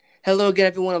Hello again,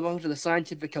 everyone, and welcome to the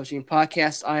Scientific Coaching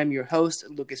Podcast. I am your host,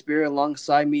 Lucas Beer.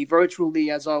 Alongside me,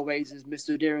 virtually, as always, is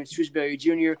Mr. Darren Shrewsbury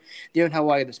Jr. Darren, how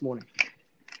are you this morning?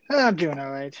 I'm doing all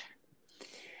right.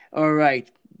 All right,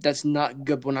 that's not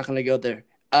good. But we're not going to go there.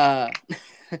 I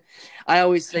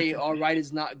always say all right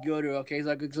is not good or okay,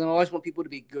 because I always want people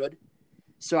to be good.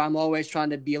 So I'm always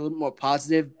trying to be a little more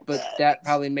positive, but that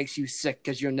probably makes you sick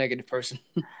because you're a negative person.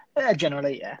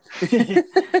 Generally, yeah.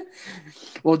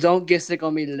 Well, don't get sick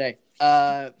on me today.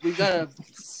 We got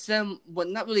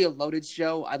not really a loaded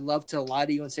show. I'd love to lie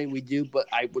to you and say we do, but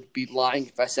I would be lying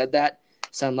if I said that,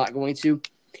 so I'm not going to.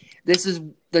 This is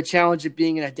the challenge of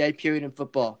being in a dead period in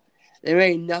football. There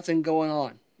ain't nothing going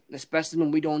on, especially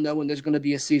when we don't know when there's going to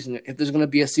be a season, if there's going to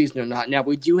be a season or not. Now,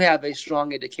 we do have a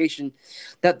strong indication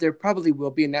that there probably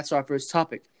will be, and that's our first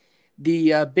topic.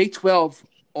 The Big 12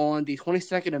 on the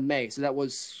 22nd of May, so that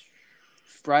was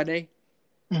Friday?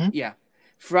 Mm-hmm. Yeah,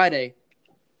 Friday.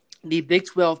 The Big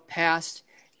 12 passed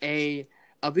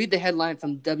I'll read the headline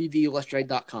from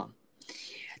WVUillustrated.com.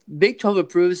 Big 12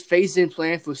 approves phase-in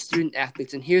plan for student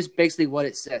athletes, and here's basically what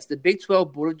it says. The Big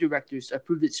 12 Board of Directors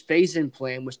approved its phase-in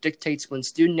plan, which dictates when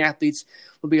student athletes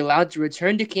will be allowed to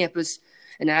return to campus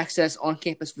and access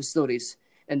on-campus facilities.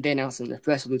 And they announced in the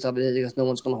press release, obviously, because no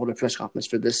one's going to hold a press conference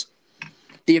for this.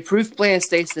 The approved plan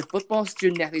states that football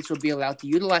student athletes will be allowed to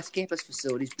utilize campus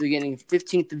facilities beginning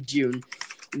 15th of June,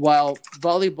 while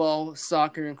volleyball,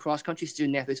 soccer, and cross-country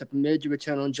student athletes are permitted to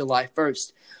return on July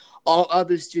 1st. All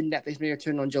other student athletes may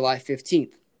return on July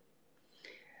 15th.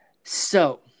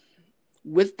 So,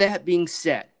 with that being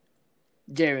said,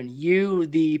 Darren, you,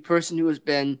 the person who has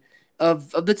been,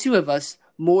 of the two of us,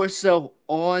 more so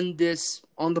on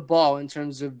the ball in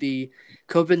terms of the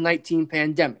COVID-19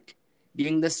 pandemic,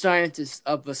 being the scientist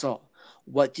of us all,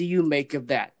 what do you make of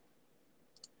that?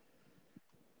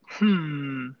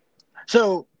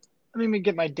 So, let me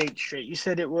get my date straight. You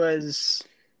said it was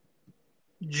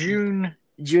June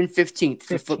 15th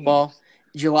for football,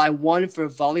 July 1 for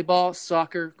volleyball,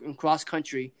 soccer, and cross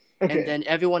country, and then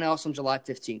everyone else on July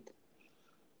 15th.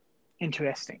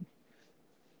 Interesting.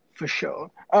 For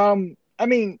sure.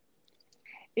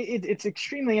 It's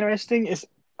extremely interesting.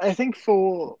 I think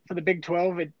for the Big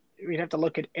 12, we'd have to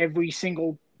look at every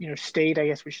single state, I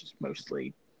guess, which is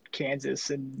mostly Kansas,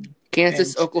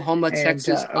 Oklahoma,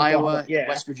 Texas, Oklahoma, Iowa, yeah.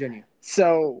 West Virginia.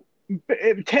 So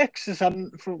Texas,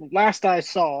 from last I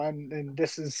saw, and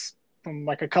this is from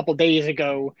like a couple days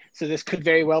ago, so this could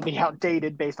very well be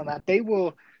outdated based on that. They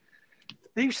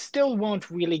still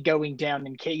weren't really going down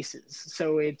in cases.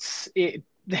 So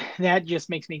that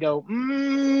just makes me go,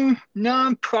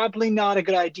 no, probably not a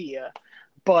good idea.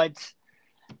 But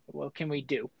what can we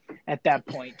do at that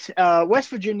point? West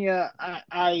Virginia,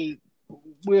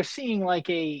 we're seeing like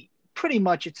pretty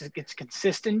much it's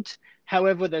consistent.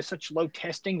 However, there's such low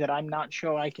testing that I'm not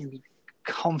sure I can be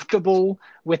comfortable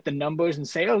with the numbers and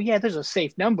say, oh yeah, those are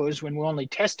safe numbers when we're only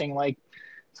testing like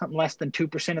something less than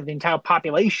 2% of the entire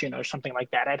population or something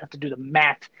like that. I'd have to do the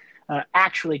math,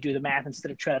 actually do the math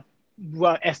instead of try to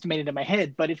estimate it in my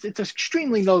head. But it's an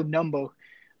extremely low number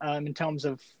in terms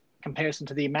of comparison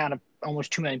to the amount of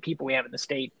almost 2 million people we have in the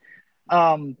state.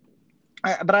 But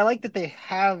I like that they're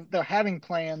having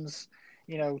plans,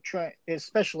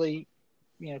 especially,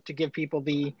 to give people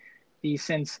the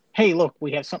sense, hey, look,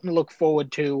 we have something to look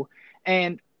forward to.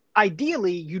 And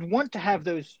ideally, you'd want to have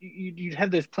you'd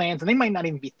have those plans, and they might not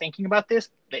even be thinking about this.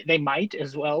 They might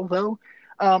as well, though,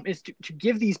 is to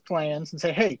give these plans and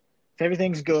say, hey, if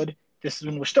everything's good, this is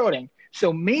when we're starting.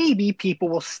 So maybe people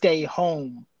will stay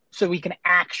home so we can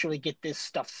actually get this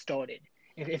stuff started.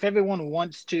 If everyone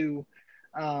wants to,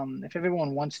 go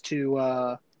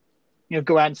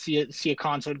out and see a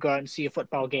concert, go out and see a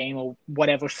football game or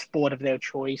whatever sport of their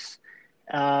choice,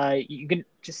 you can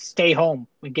just stay home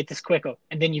and get this quicker,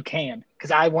 and then you can,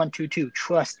 because I want to too,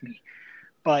 trust me.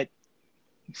 But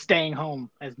staying home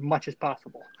as much as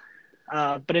possible.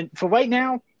 For right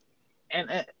now,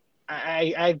 and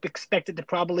I expect it to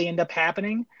probably end up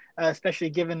happening,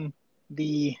 especially given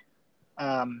the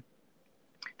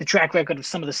track record of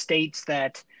some of the states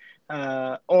that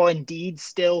are indeed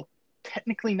still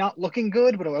technically not looking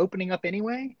good, but are opening up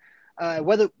anyway.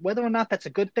 Whether or not that's a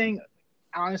good thing,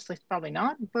 honestly, probably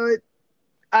not. But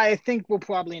I think we'll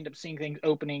probably end up seeing things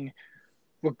opening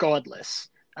regardless,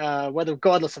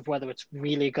 regardless of whether it's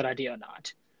really a good idea or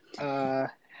not.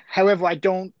 However, I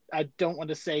don't want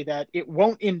to say that it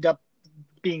won't end up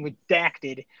being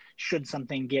redacted should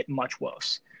something get much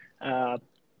worse.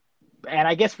 And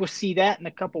I guess we'll see that in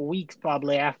a couple weeks,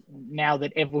 probably, now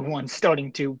that everyone's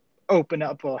starting to open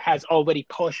up, or has already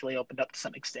partially opened up to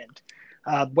some extent.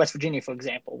 West Virginia, for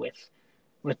example, with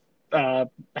I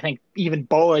think even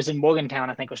bars in Morgantown,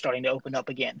 I think, are starting to open up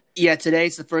again. Yeah,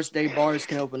 today's the first day bars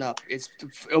can open up. It's the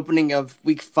opening of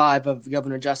week 5 of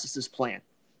Governor Justice's plan,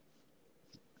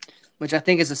 which I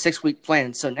think is a 6-week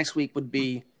plan. So next week would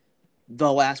be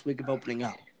the last week of opening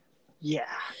up. Yeah.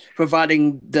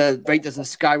 Providing the rate doesn't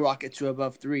skyrocket to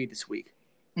above 3 this week.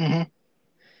 Mm-hmm.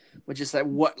 Which is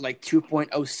like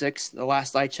 2.06 the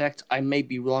last I checked. I may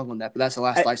be wrong on that, but that's the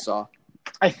last I saw.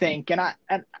 I think, and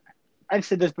I've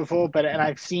said this before, but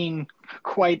I've seen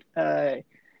quite a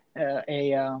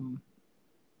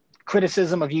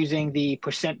criticism of using the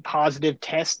 % positive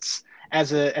tests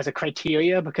as a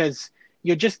criteria, because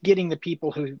you're just getting the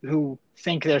people who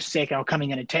think they're sick and are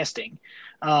coming in and testing.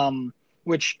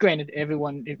 Which, granted,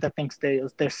 everyone that thinks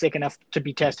they're sick enough to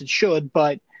be tested should,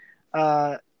 but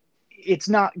it's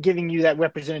not giving you that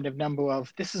representative number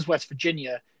of, this is West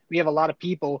Virginia. We have a lot of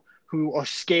people who are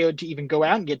scared to even go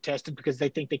out and get tested because they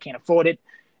think they can't afford it,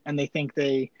 and they think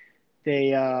or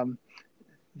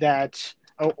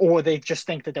they just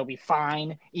think that they'll be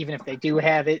fine even if they do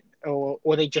have it,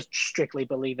 or they just strictly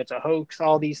believe it's a hoax,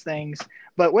 all these things.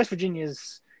 But West Virginia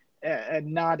is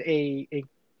not a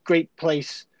great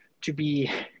place to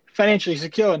be financially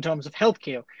secure in terms of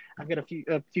healthcare. I've got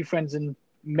a few friends in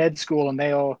med school, and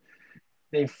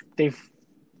they've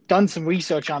done some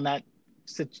research on that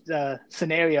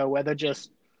scenario where they're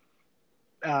just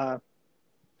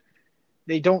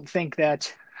they don't think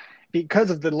that, because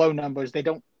of the low numbers, they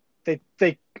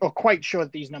are quite sure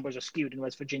that these numbers are skewed in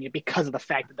West Virginia because of the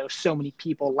fact that there's so many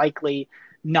people likely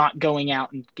not going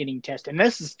out and getting tested. And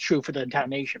this is true for the entire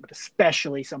nation, but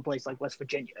especially someplace like West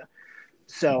Virginia.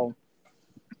 So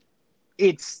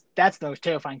that's the most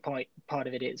terrifying part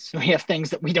of it is we have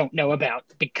things that we don't know about,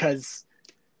 because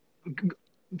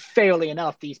fairly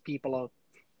enough, these people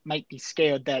might be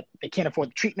scared that they can't afford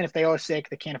the treatment if they are sick,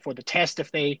 they can't afford the test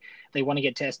if they want to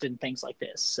get tested, and things like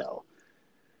this. So,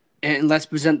 and let's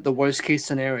present the worst case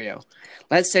scenario.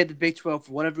 Let's say the Big 12,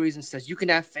 for whatever reason, says you can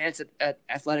have fans at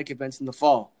athletic events in the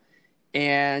fall,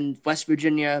 and West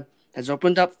Virginia has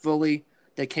opened up fully.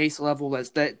 The case level, let's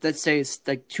say it's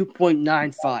like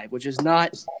 2.95, which is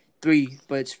not 3,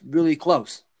 but it's really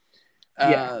close.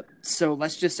 So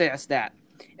let's just say that's that.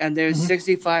 And there's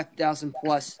 65,000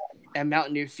 plus at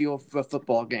Mountaineer Field for a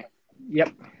football game. Yep.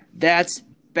 That's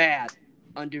bad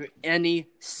under any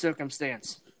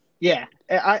circumstance. Yeah,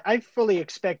 I fully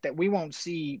expect that we won't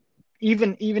see,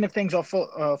 even if things are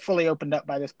fully opened up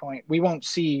by this point, we won't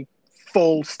see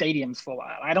full stadiums for a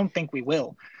while. I don't think we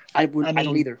will. I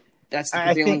don't either. That's the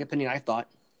prevailing opinion, I thought.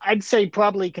 I'd say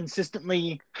probably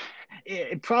consistently,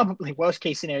 probably worst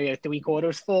case scenario,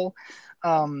 3/4 full.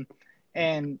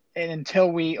 And until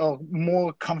we are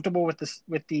more comfortable with this,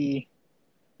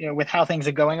 with how things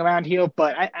are going around here.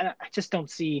 But I just don't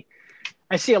see.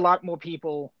 I see a lot more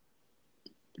people,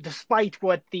 despite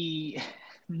what the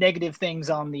negative things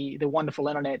on the wonderful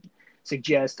internet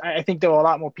suggest. I think there are a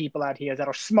lot more people out here that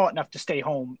are smart enough to stay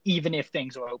home, even if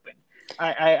things are open.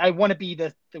 I want to be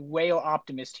the whale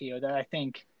optimist here, that I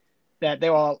think that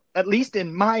there are, at least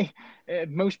in my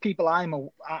most people I'm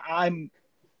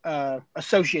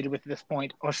associated with at this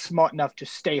point, are smart enough to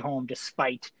stay home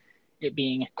despite it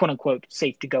being quote unquote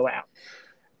safe to go out.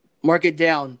 Mark it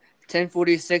down.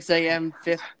 10:46 a.m.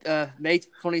 May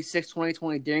 26,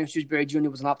 2020. Darian Shrewsbury Jr.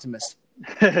 was an optimist.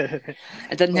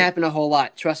 It doesn't happen a whole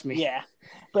lot. Trust me. Yeah,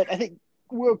 but I think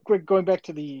real quick, going back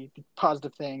to the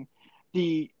positive thing,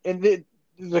 the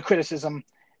criticism,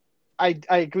 I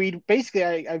agreed.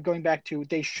 Basically, I'm going back to,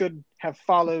 they should have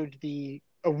followed the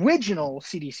original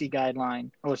CDC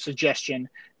guideline or suggestion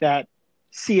that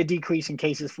see a decrease in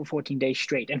cases for 14 days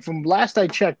straight. And from last I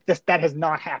checked, that has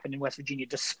not happened in West Virginia,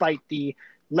 despite the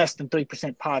less than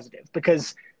 3% positive,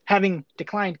 because having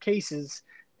declined cases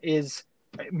is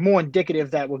more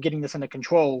indicative that we're getting this under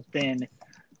control than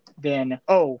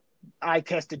I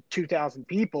tested 2,000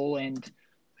 people and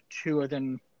 2 of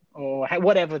them, or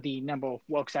whatever the number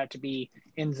works out to be,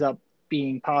 ends up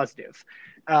being positive.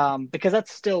 Because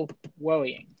that's still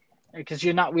worrying, because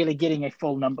you're not really getting a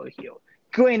full number here.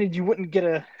 Granted, you wouldn't get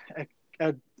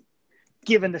a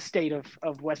given the state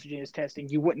of West Virginia's testing,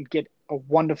 you wouldn't get a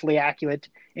wonderfully accurate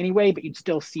anyway, but you'd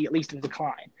still see at least a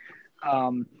decline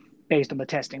based on the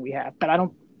testing we have. But I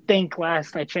don't think,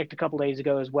 last I checked a couple days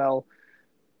ago as well,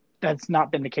 that's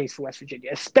not been the case for West Virginia,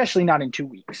 especially not in 2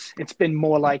 weeks. It's been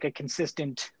more like a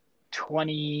consistent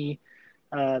 20,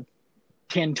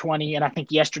 10, 20, and I think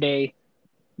what's today?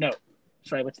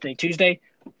 Tuesday?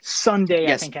 Sunday,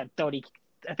 yes.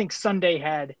 I think Sunday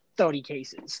had 30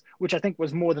 cases, which I think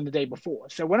was more than the day before.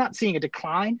 So we're not seeing a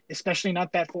decline, especially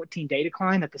not that 14-day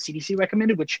decline that the CDC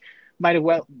recommended, which might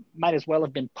as well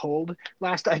have been pulled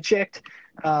last I checked,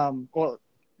 or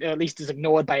at least is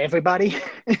ignored by everybody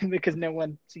because no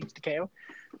one seems to care.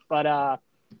 But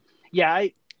yeah,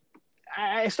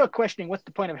 I start questioning what's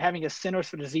the point of having a Centers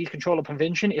for Disease Control and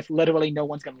Prevention if literally no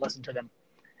one's going to listen to them,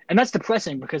 and that's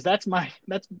depressing because that's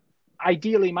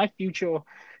ideally my future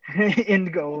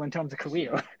end goal in terms of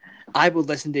career. I will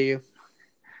listen to you.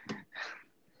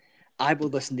 I will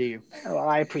listen to you. Well,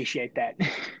 I appreciate that.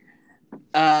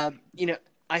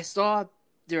 I saw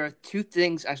there are three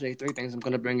things I'm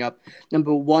going to bring up.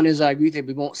 Number one is I agree that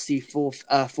we won't see full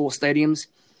stadiums.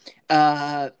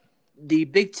 The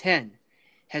Big Ten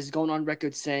has gone on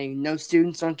record saying no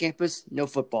students on campus, no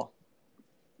football.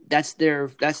 That's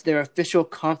their official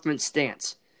conference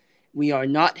stance. We are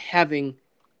not having.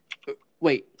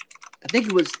 Wait, I think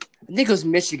it was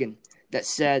Michigan that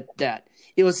said that.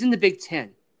 It was in the Big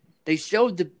Ten. They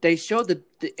showed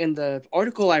in the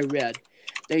article I read.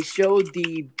 They showed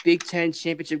the Big Ten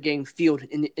championship game field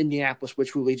in Indianapolis,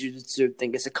 which will lead you to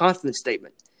think it's a confidence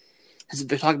statement. Because if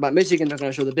they're talking about Michigan, they're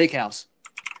going to show the big house.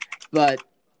 But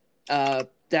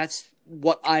that's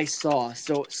what I saw.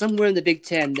 So somewhere in the Big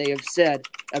Ten, they have said,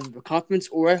 as a conference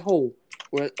or a whole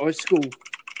or a school,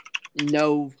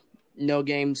 no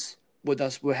games with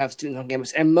us will have students on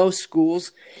campus. And most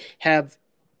schools have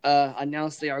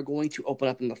announced they are going to open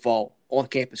up in the fall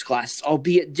on-campus classes,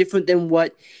 albeit different than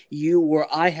what you or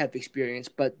I have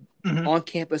experienced, but on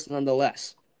campus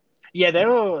nonetheless. Yeah, there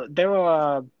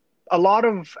were a lot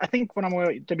of, I think when I'm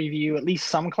at WVU, at least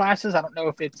some classes. I don't know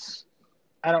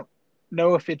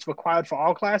if it's required for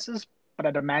all classes, but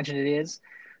I'd imagine it is.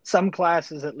 Some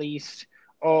classes, at least,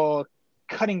 are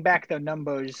cutting back their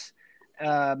numbers,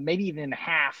 maybe even in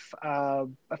half. A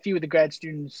few of the grad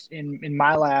students in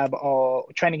my lab are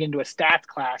trying to get into a stats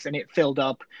class, and it filled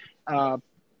up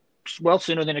well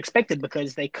sooner than expected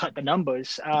because they cut the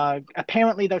numbers.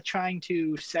 Apparently, they're trying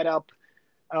to set up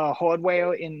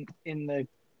hardware in the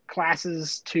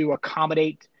classes to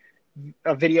accommodate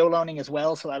video learning as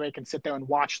well, so that they can sit there and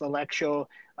watch the lecture.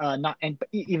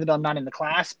 Even though I'm not in the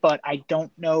class, but I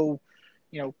don't know,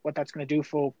 what that's going to do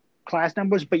for class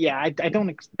numbers. But yeah, I don't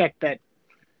expect that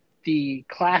the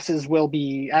classes will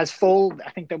be as full. I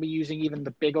think they'll be using even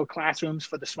the bigger classrooms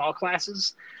for the small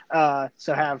classes.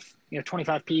 So have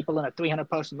 25 people in a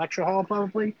 300-person lecture hall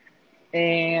probably,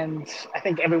 and I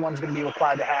think everyone's going to be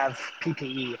required to have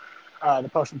PPE, the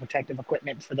personal protective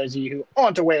equipment. For those of you who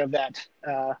aren't aware of that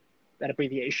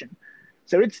abbreviation,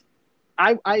 so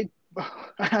I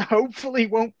hopefully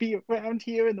won't be around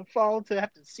here in the fall to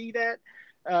have to see that,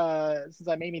 since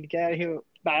I may need to get out of here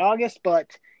by August.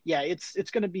 But yeah,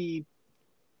 it's going to be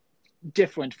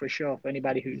different for sure for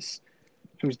anybody who's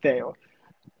there.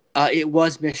 It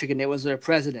was Michigan. It was their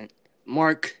president,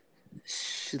 Mark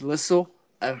Schlissel.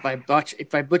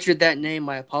 If I butchered that name,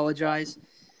 I apologize.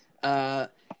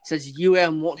 Says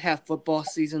won't have football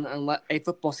season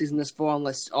this fall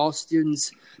unless all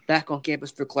students back on campus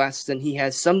for classes, and he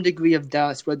has some degree of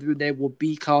doubts whether there will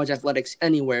be college athletics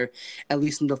anywhere, at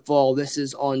least in the fall. This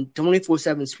is on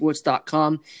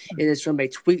 247sports.com. It is from a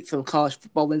tweet from college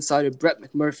football insider Brett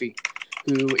McMurphy,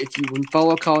 who, if you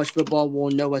follow college football, will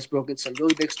know has broken some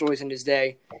really big stories in his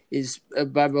day, is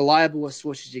about reliable as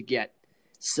source as you get.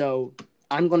 So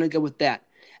I'm going to go with that.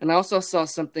 And I also saw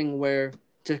something where,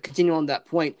 to continue on that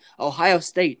point, Ohio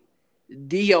State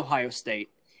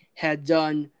had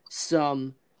done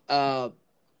some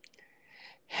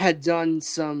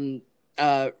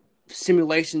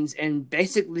simulations and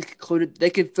basically concluded they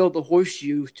could fill the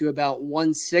horseshoe to about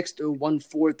 1/6 or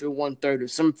 1/4 or 1/3 or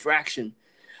some fraction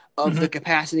of the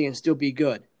capacity and still be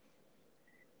good.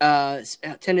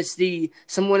 Tennessee,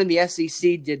 someone in the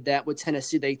SEC did that with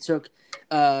Tennessee. They took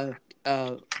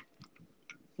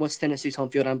what's Tennessee's home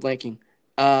field? I'm blanking.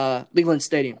 Leland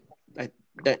Stadium.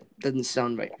 That doesn't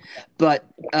sound right. But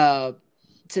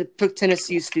took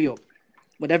Tennessee's field.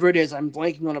 Whatever it is, I'm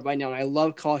blanking on it right now. And I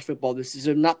love college football. This is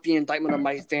not the indictment of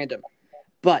my fandom.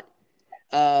 But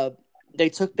they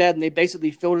took that and they basically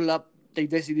filled it up. They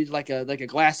basically did like a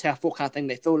glass half full kind of thing.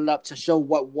 They filled it up to show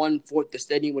what 1/4 the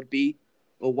stadium would be,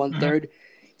 or 1/3.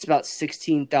 It's about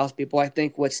 16,000 people, I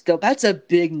think. That's a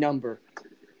big number.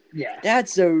 Yeah,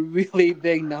 that's a really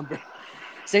big number.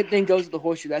 Same thing goes with the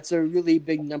horseshoe. That's a really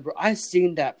big number. I've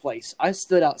seen that place. I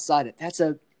stood outside it. That's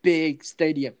a big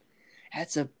stadium.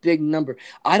 That's a big number.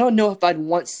 I don't know if I'd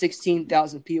want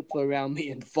 16,000 people around me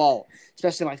in the fall,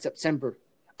 especially like September.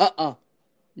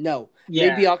 No. Yeah.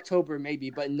 Maybe October,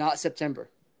 but not September.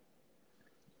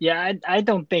 Yeah, I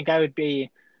don't think I would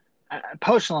be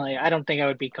personally. I don't think I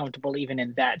would be comfortable even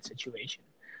in that situation.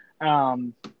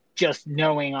 Just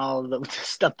knowing all the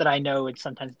stuff that I know,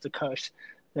 sometimes it's a curse.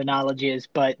 the knowledge is,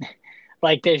 but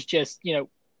like there's just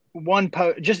one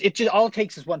just all it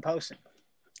takes is one person,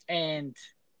 and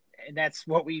that's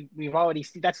what we've already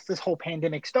seen. That's this whole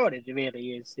pandemic started. It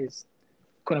really is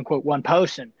quote unquote one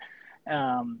person.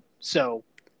 So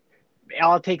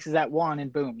all it takes is that one,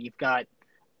 and boom, you've got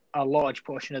a large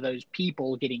portion of those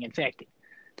people getting infected.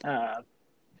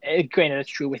 Granted, that's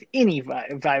true with any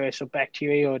virus or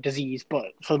bacteria or disease, but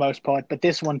for the most part. But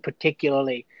this one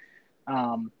particularly,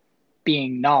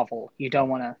 being novel, you don't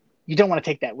want to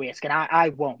take that risk, and I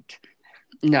won't.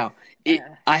 No,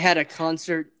 I had a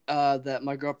concert that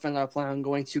my girlfriend and I plan on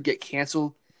going to get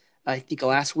canceled, I think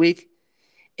last week,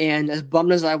 and as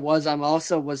bummed as I was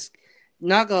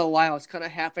not gonna lie, I was kind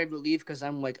of halfway relieved because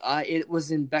I'm like, it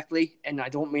was in Beckley, and I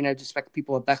don't mean I disrespect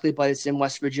people at Beckley, but it's in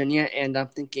West Virginia, and I'm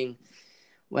thinking,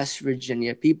 West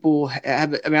Virginia, people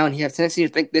around here have tendency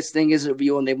to think this thing isn't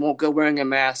real, and they won't go wearing a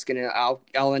mask, and I'll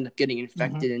end up getting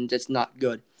infected, and that's not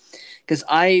good. Because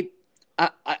I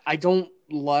don't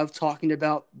love talking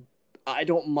about, I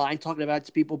don't mind talking about it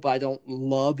to people, but I don't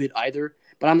love it either.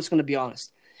 But I'm just going to be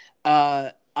honest.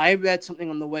 I read something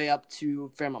on the way up to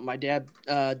Fairmont. My dad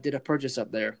did a purchase up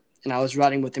there, and I was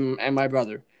riding with him and my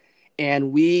brother.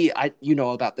 And you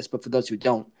know about this, but for those who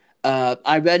don't,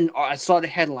 I saw the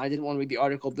headline. I didn't want to read the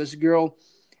article. This girl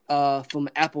from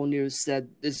Apple News said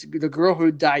the girl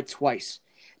who died twice.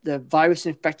 The virus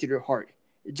infected her heart.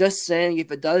 Just saying,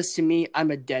 if it does to me,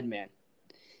 I'm a dead man.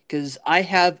 Because I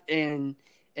have an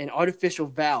artificial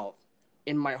valve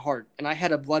in my heart, and I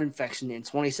had a blood infection in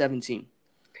 2017.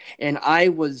 And I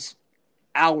was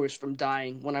hours from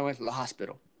dying when I went to the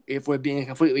hospital, if we're being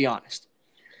completely honest.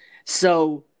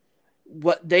 So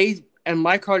my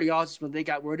cardiologist, when they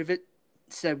got word of it,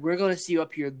 said, we're going to see you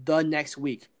up here the next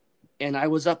week. And I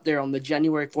was up there on the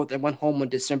January 4th and went home on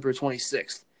December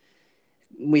 26th.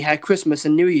 We had Christmas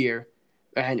and New Year.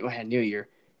 I had New Year.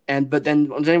 But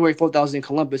then on January 4th, I was in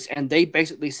Columbus, and they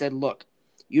basically said, look,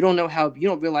 you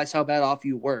don't realize how bad off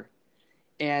you were.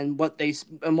 And what they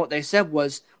said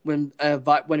was when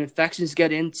infections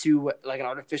get into like an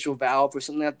artificial valve or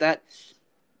something like that,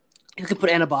 you can put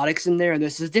antibiotics in there, and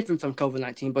this is different from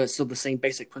COVID-19, but it's still the same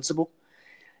basic principle.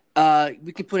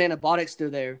 We can put antibiotics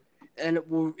through there, and it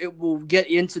will get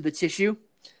into the tissue,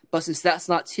 but since that's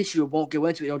not tissue, it won't go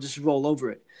into it. It'll just roll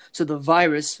over it. So the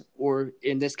virus, or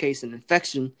in this case, an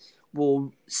infection,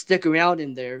 will stick around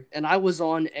in there. And I was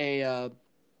on a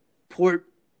port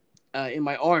in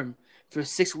my arm for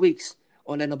 6 weeks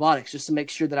on antibiotics just to make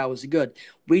sure that I was good.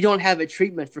 We don't have a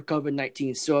treatment for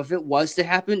COVID-19. So if it was to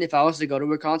happen, if I was to go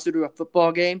to a concert or a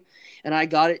football game and I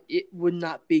got it, it would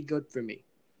not be good for me.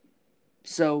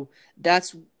 So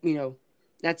that's a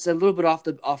little bit off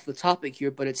the topic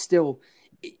here, but it's still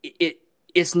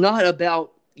it's not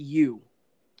about you,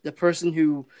 the person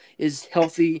who is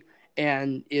healthy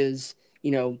and is,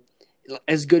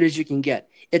 as good as you can get.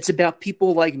 It's about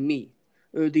people like me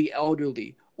or the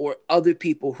elderly or other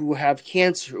people who have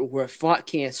cancer or who have fought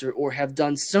cancer or have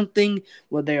done something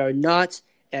where they are not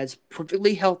as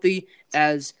perfectly healthy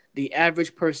as the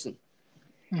average person.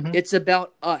 Mm-hmm. It's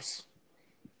about us.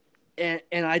 And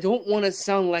I don't want to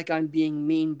sound like I'm being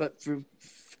mean, but for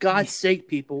God's sake,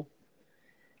 people,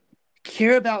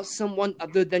 care about someone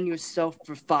other than yourself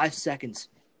for 5 seconds.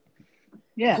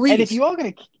 Yeah, please. And if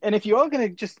you are gonna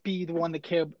just be the one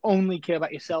to only care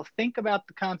about yourself, think about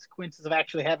the consequences of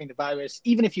actually having the virus.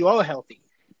 Even if you are healthy,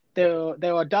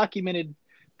 there are documented.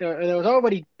 There was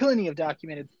already plenty of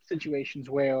documented situations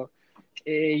where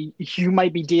you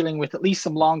might be dealing with at least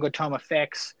some longer term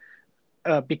effects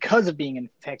because of being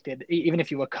infected, even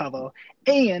if you recover.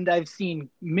 And I've seen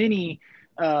many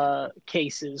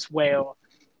cases where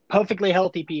perfectly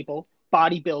healthy people,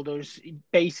 bodybuilders,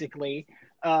 basically.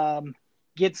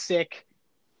 Get sick,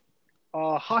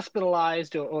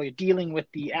 hospitalized, or you're dealing with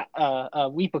the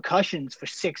repercussions for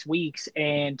 6 weeks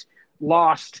and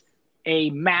lost a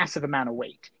massive amount of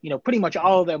weight. Pretty much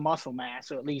all of their muscle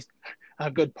mass, or at least a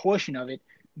good portion of it,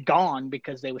 gone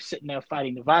because they were sitting there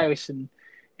fighting the virus.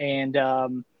 And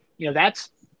that's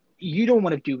you don't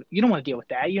want to deal with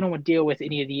that. You don't want to deal with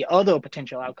any of the other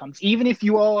potential outcomes, even if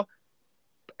you are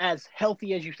as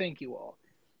healthy as you think you are.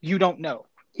 You don't know.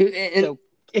 So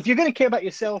if you're going to care about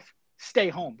yourself, stay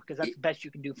home because that's the best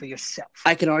you can do for yourself.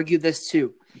 I can argue this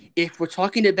too. If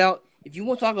you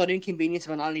want to talk about inconvenience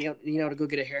of not being able to go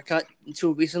get a haircut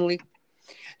until recently,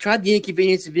 try the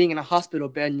inconvenience of being in a hospital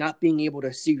bed, not being able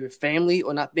to see your family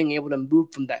or not being able to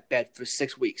move from that bed for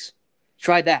 6 weeks.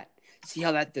 Try that. See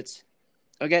how that fits.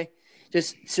 Okay?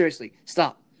 Just seriously,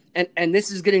 stop. and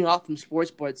this is getting off from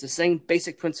sports, but it's the same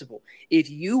basic principle. If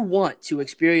you want to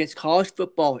experience college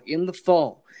football in the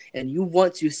fall, and you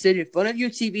want to sit in front of your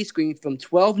TV screen from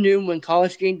 12 noon when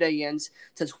college game day ends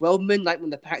to 12 midnight when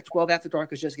the Pac-12 After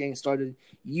Dark is just getting started,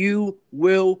 you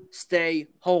will stay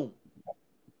home.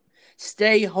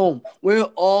 Stay home. We're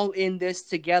all in this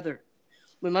together.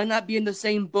 We might not be in the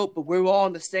same boat, but we're all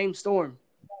in the same storm.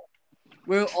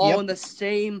 We're all in the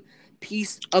same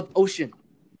piece of ocean.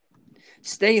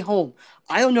 Stay home.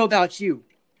 I don't know about you,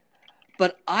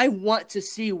 but I want to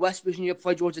see West Virginia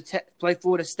play play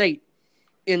Florida State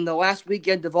in the last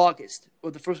weekend of August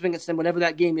or the first weekend of September, whatever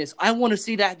that game is. I want to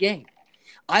see that game.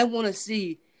 I want to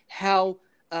see how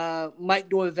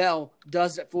Mike Norvell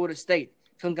does at Florida State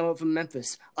coming up from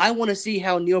Memphis. I want to see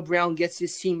how Neil Brown gets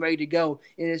his team ready to go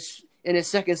in his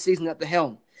second season at the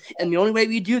helm. And the only way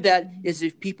we do that is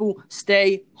if people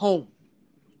stay home.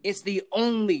 It's the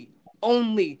only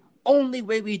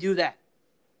way we do that.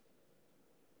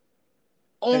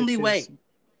 Only way.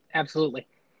 Absolutely.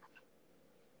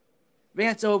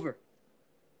 Rant's over.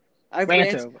 I've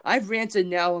ranted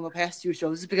now on the past 2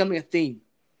 shows. This is becoming a theme.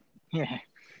 Yeah.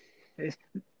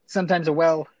 Sometimes a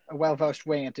well-versed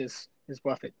rant is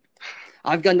worth it.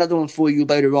 I've got another one for you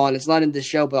later on. It's not in the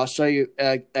show, but I'll show you.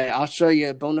 I'll show you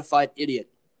a bona fide idiot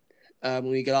when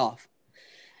we get off.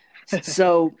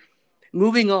 So,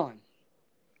 moving on.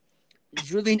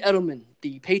 Julian Edelman,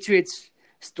 the Patriots'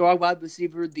 star wide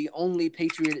receiver, the only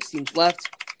Patriot it seems left.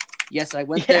 Yes, I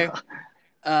went there.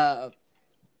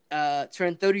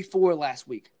 Turned 34 last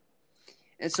week.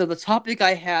 And so the topic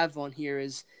I have on here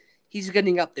is he's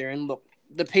getting up there. And look,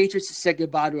 the Patriots said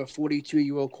goodbye to a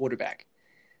 42-year-old quarterback.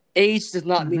 Age does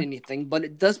not mean anything, but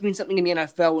it does mean something in the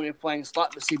NFL when you're playing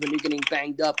slot receiver and you're getting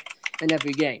banged up in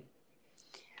every game.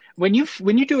 When you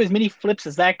do as many flips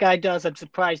as that guy does, I'm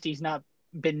surprised he's not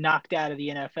been knocked out of the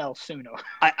NFL sooner.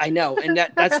 I know, and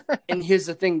that's and here's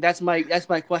the thing. That's my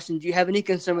question. Do you have any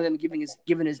concern with him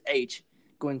given his age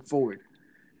going forward?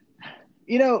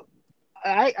 You know,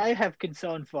 I have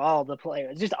concern for all the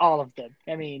players, just all of them.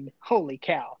 I mean, holy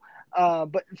cow!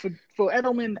 But for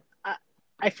Edelman,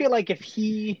 I feel like if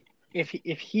he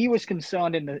was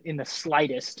concerned in the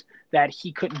slightest that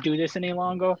he couldn't do this any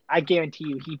longer, I guarantee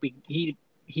you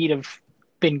he'd have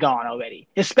been gone already.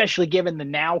 Especially given the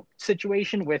now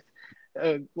situation with,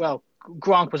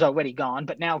 Gronk was already gone,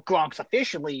 but now Gronk's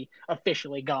officially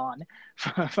gone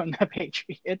from the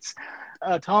Patriots.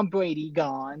 Tom Brady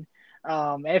gone.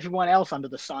 Everyone else under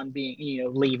the sun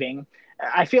being leaving.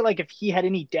 I feel like if he had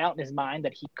any doubt in his mind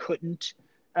that he couldn't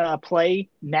play,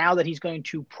 now that he's going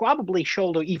to probably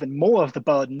shoulder even more of the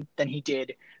burden than he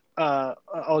did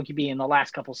arguably in the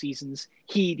last couple seasons,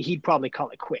 he'd probably call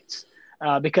it quits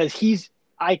because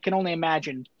I can only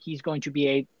imagine he's going to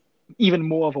be even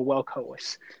more of a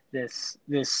workhorse this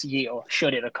year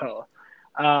should it occur.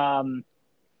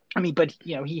 But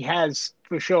he has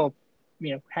for sure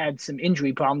had some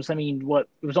injury problems. I mean, it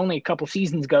was only a couple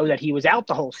seasons ago that he was out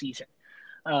the whole season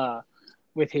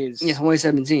with his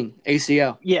 2017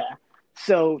 ACL. Yeah.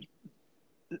 So,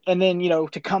 and then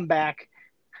to come back,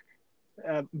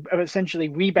 essentially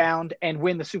rebound and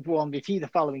win the Super Bowl MVP the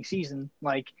following season,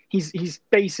 like he's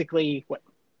basically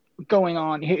going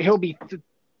on. He'll be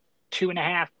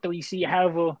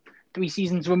 2.5, 3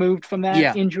 seasons removed from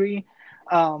that injury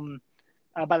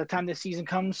by the time this season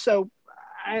comes. So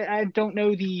I don't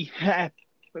know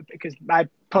because I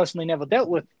personally never dealt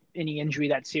with any injury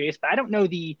that serious, but I don't know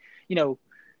the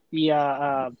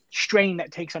strain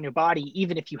that takes on your body,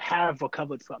 even if you have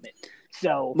recovered from it.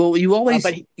 So, well, you always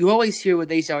hear with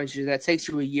ACL injury that it takes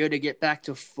you a year to get back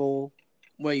to full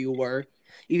where you were,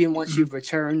 even once you've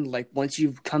returned. Like once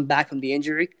you've come back from the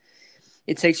injury,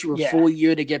 it takes you a full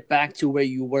year to get back to where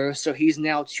you were. So he's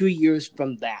now 2 years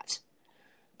from that.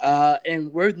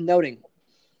 And worth noting,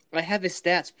 I have his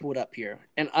stats pulled up here,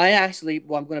 and I'm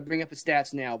going to bring up his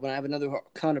stats now, but I have another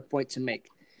counterpoint to make.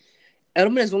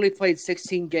 Edelman has only played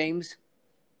 16 games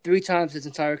 3 times his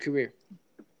entire career.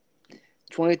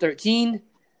 2013,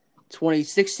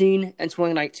 2016, and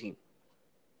 2019.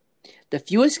 The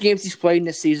fewest games he's played in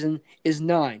this season is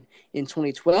 9 in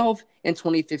 2012 and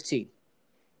 2015.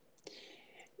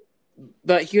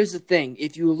 But here's the thing.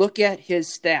 If you look at his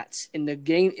stats in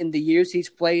the years he's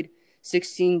played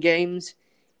 16 games,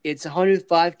 it's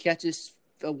 105 catches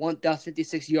for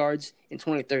 1,056 yards in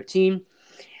 2013,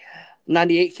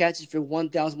 98 catches for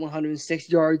 1,106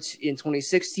 yards in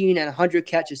 2016, and 100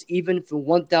 catches even for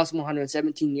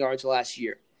 1,117 yards last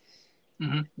year.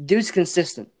 Mm-hmm. Dude's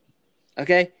consistent.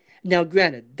 Okay? Now,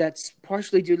 granted, that's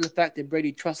partially due to the fact that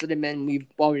Brady trusted him, and we've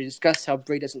already discussed how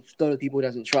Brady doesn't throw to people he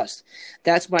doesn't trust.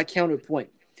 That's my counterpoint.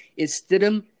 If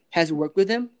Stidham has worked with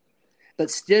him, But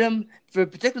Stidham, for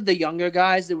particularly the younger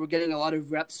guys that were getting a lot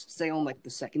of reps, say on like the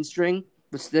second string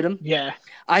with Stidham, Yeah.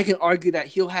 I can argue that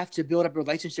he'll have to build up a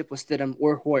relationship with Stidham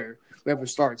or Hoyer, whoever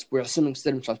starts. We're assuming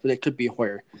Stidham starts, but it could be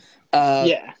Hoyer.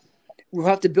 Yeah. We'll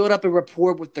have to build up a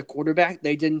rapport with the quarterback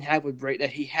they didn't have with Brady, that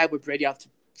he had with Brady. I'll have to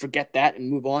forget that and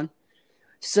move on.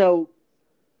 So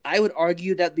I would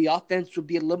argue that the offense will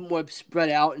be a little more spread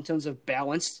out in terms of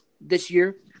balance this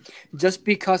year, just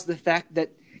because of the fact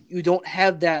that you don't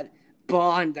have that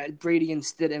bond that Brady and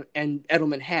Stidham and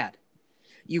Edelman had.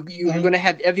 You're going to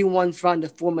have everyone trying to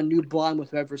form a new bond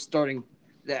with whoever's starting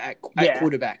at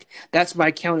quarterback. That's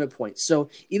my counterpoint. So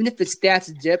even if the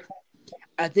stats dip,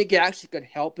 I think it actually could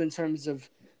help in terms of,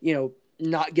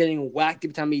 not getting whacked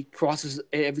every time he crosses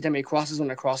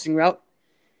on a crossing route.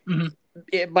 Mm-hmm.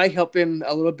 It might help him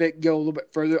a little bit, go a little bit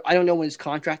further. I don't know when his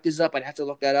contract is up. I'd have to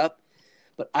look that up.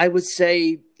 But I would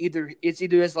say either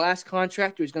his last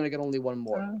contract or he's going to get only one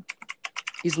more.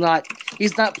 He's not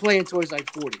playing until he's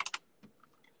like 40.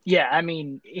 Yeah, I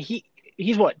mean,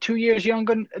 he's what, 2 years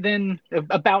younger than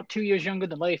about 2 years younger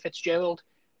than Larry Fitzgerald.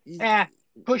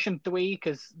 Pushing 3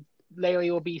 because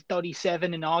Larry will be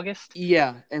 37 in August.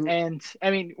 Yeah, and I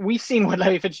mean, we've seen what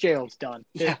Larry Fitzgerald's done.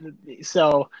 Yeah.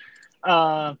 So,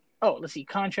 let's see,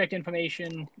 contract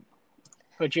information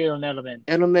for Julian Edelman.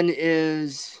 Edelman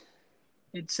is.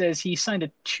 It says he signed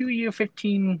a 2-year,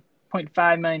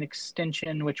 $15.5 million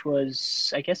extension, which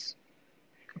was, I guess,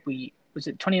 was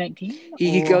it 2019?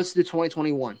 He goes to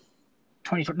 2021.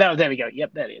 No, there we go.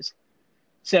 Yep, that is.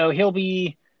 So he'll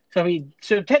be so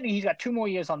technically he's got 2 more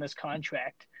years on this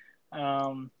contract,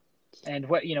 and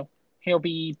he'll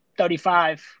be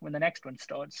 35 when the next one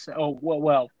starts. Oh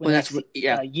well, when the next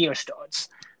year starts.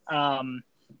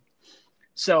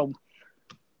 So,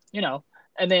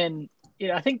 and then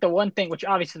I think the one thing which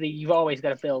obviously you've always got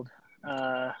to build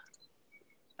a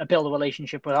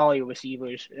relationship with all your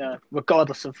receivers,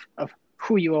 regardless of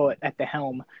who you are at the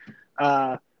helm.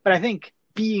 But I think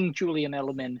being Julian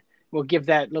Edelman will give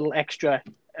that little extra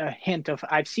hint of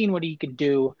I've seen what he can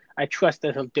do. I trust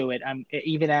that he'll do it.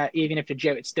 Even if the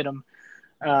Jarrett Stidham,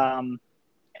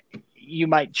 you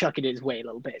might chuck it his way a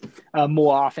little bit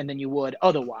more often than you would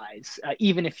otherwise.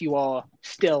 Even if you are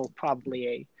still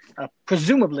probably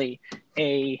presumably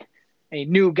a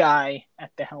new guy at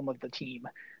the helm of the team.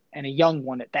 And a young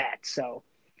one at that. So,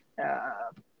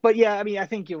 but yeah, I mean, I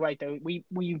think you're right though.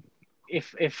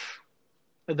 If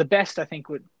the best I think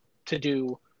would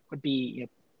be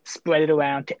spread it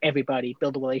around to everybody,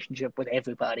 build a relationship with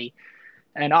everybody,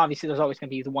 and obviously there's always going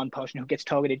to be the one person who gets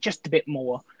targeted just a bit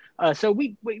more. So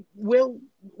we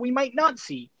might not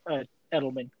see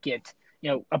Edelman get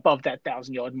above that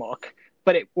 1,000-yard mark,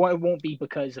 but it won't be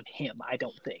because of him. I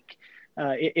don't think.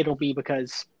 It'll be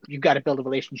because you've got to build a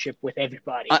relationship with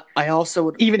everybody. I also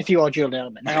would, even if you are Julian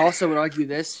Edelman. I also would argue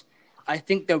this. I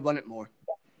think they'll run it more.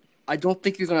 I don't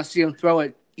think you're going to see them throw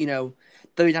it,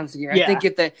 30 times a game. Yeah.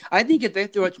 I think if they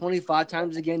throw it 25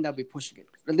 times a game, they'll be pushing it,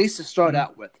 at least to start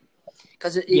out with.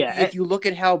 Because if you look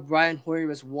at how Brian Hoyer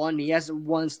has won, he hasn't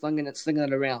won slinging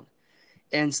it around.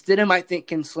 And Stidham, I think,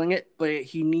 can sling it, but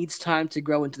he needs time to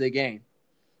grow into the game.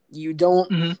 You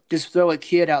don't just throw a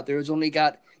kid out there who's only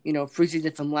got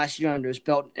preseason from last year under his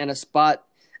belt and a spot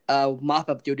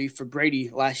mop-up duty for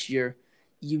Brady last year.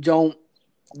 You don't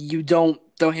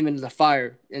throw him into the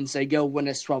fire and say, go win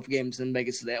us 12 games and make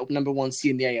it to the number 1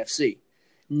 seed in the AFC.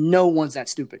 No one's that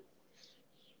stupid.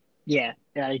 Yeah,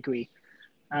 I agree.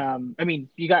 I mean,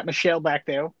 you got Michelle back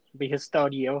there because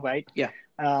third year, right? Yeah.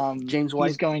 James White.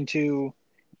 He's going to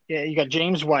 – you got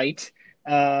James White.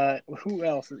 Who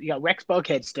else? You got Rex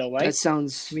Burkhead still, right? That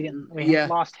sounds – We haven't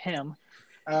lost him.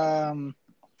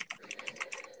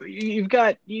 You've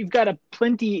got a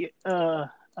plenty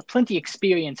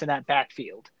experience in that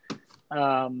backfield,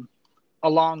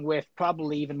 along with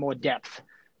probably even more depth.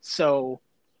 So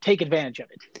take advantage of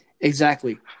it.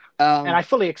 Exactly. And I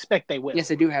fully expect they will. Yes,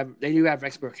 they do have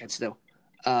Rex Burkhead still.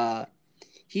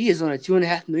 He is on a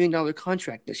 $2.5 million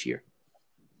contract this year.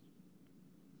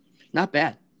 Not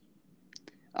bad.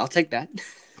 I'll take that.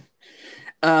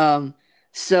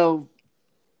 So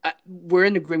we're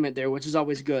in agreement there, which is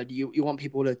always good. You want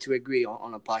people to agree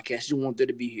on a podcast. You want there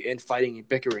to be infighting and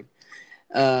bickering.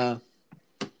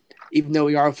 Even though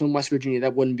we are from West Virginia,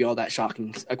 that wouldn't be all that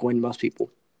shocking, according to most people.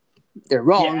 They're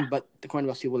wrong, but according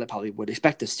to most people, that probably would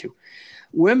expect us to.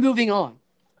 We're moving on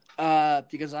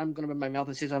because I'm going to run my mouth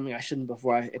and say something I shouldn't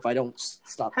if I don't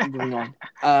stop moving on.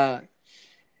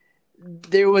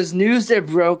 There was news that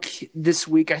broke this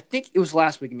week. I think it was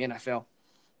last week in the NFL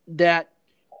that.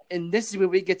 And this is where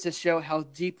we get to show how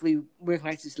deeply we're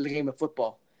connected to the game of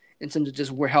football in terms of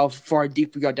just how far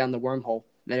deep we got down the wormhole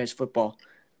that is football.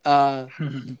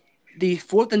 The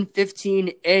 4th and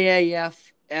 15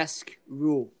 AAF-esque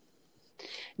rule.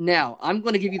 Now, I'm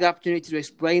going to give you the opportunity to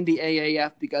explain the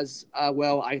AAF because,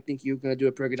 I think you're going to do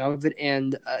a pretty good job of it.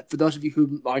 And for those of you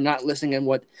who are not listening, and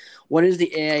what is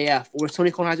the AAF? Or as Tony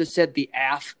Kornheiser said, the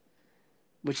AF,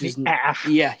 which the is AF.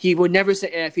 Yeah, he would never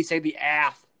say AF. He'd say the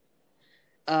AF.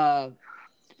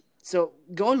 So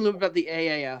go on a little bit about the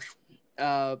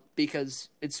AAF because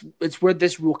it's where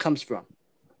this rule comes from,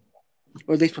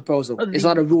 or at least proposal. It's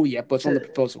not a rule yet, but it's on the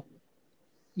proposal.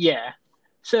 Yeah.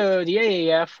 So the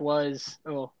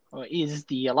AAF is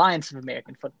the Alliance of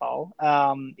American Football.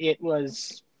 It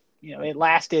was, it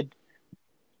lasted.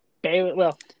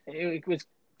 It was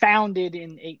founded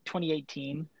in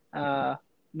 2018, not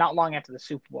long after the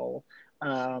Super Bowl,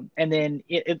 and then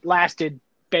it lasted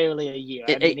barely a year.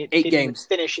 It didn't games. Even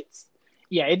finish its.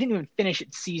 Yeah, it didn't even finish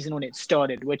its season when it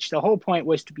started, which the whole point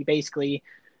was to be basically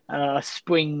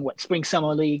spring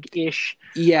summer league ish.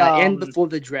 Yeah, and before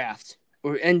the draft.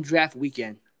 Or end draft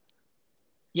weekend.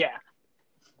 Yeah.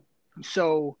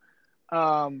 So,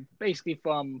 basically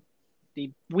from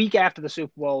the week after the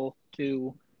Super Bowl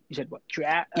to, you said what,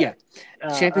 draft? Yeah.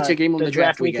 Championship game on the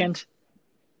draft weekend.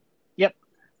 Yep.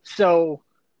 So,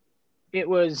 it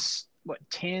was,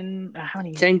 10? How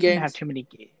many? 10 games. I didn't have too many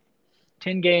games.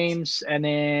 10 games, and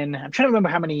then I'm trying to remember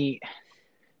how many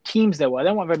teams there were.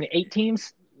 There weren't very many, 8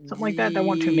 teams? Something like that? There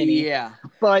weren't too many. Yeah.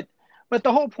 But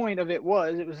the whole point of it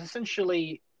was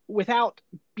essentially without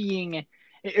being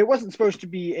 – it wasn't supposed to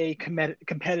be a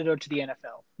competitor to the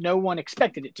NFL. No one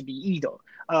expected it to be either.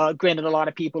 Granted, a lot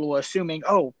of people were assuming,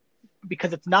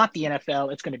 because it's not the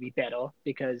NFL, it's going to be better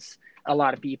because a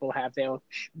lot of people have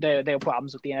their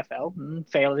problems with the NFL,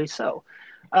 fairly so.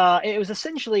 It was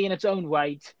essentially in its own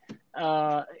right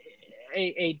a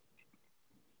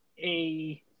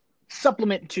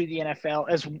supplement to the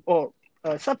NFL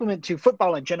supplement to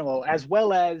football in general, as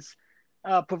well as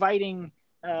providing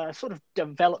sort of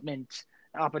development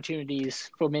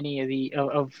opportunities for many of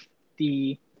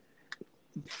the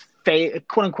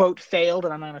quote unquote failed,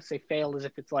 and I'm not going to say failed as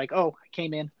if it's like, I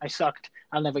came in, I sucked,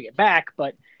 I'll never get back,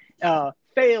 but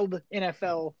failed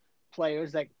NFL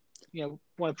players that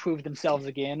want to prove themselves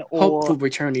again, or hopeful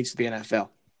returning to the NFL.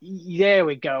 There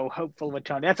we go, hopeful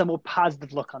return. That's a more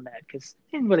positive look on that because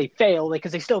they didn't really fail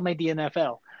because they still made the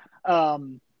NFL. Or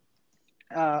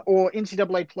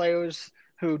NCAA players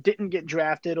who didn't get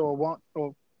drafted or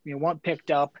weren't picked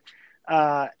up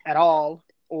at all,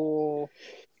 or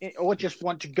just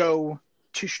want to go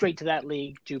straight to that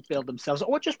league to build themselves,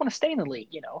 or just want to stay in the league.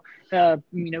 The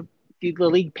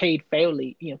league paid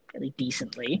fairly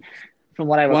decently, from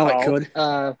what I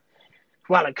recall.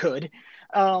 While it could,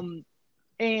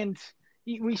 and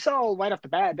we saw right off the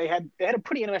bat they had a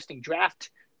pretty interesting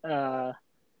draft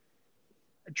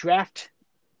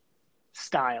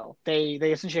style. They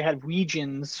essentially had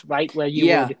regions, right, where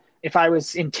you would, if I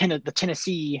was in the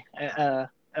Tennessee,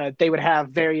 they would have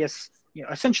various,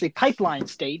 essentially pipeline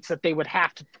states that they would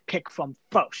have to pick from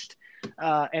first,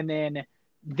 and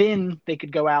then they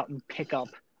could go out and pick up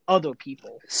other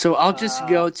people. So I'll just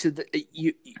go to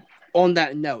on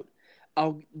that note.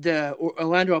 The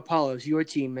Orlando Apollos, your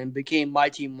team, and became my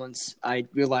team once I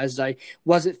realized I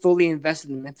wasn't fully invested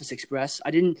in Memphis Express.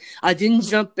 I didn't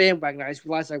jump bandwagon. I just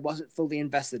realized I wasn't fully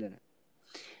invested in it.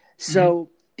 So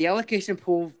the allocation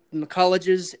pool from the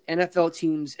colleges, NFL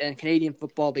teams, and Canadian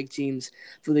Football League teams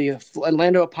for the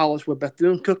Orlando Apollos were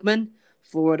Bethune-Cookman,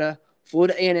 Florida,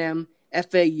 Florida A&M,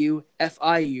 FAU,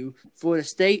 FIU, Florida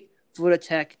State, Florida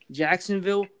Tech,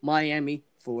 Jacksonville, Miami,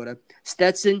 Florida,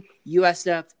 Stetson,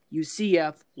 USF,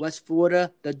 UCF, West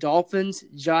Florida, the Dolphins,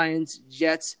 Giants,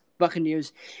 Jets,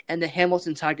 Buccaneers, and the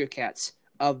Hamilton Tiger Cats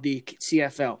of the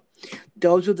CFL.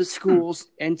 Those are the schools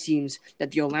and teams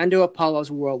that the Orlando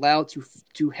Apollos were allowed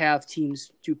to have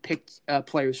teams to pick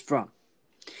players from.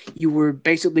 You were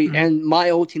basically, and my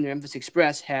old team, the Memphis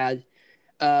Express, had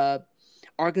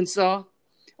Arkansas,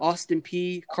 Austin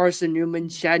Peay, Carson Newman,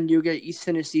 Chattanooga, East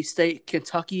Tennessee State,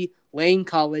 Kentucky, Lane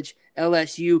College,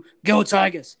 LSU, Go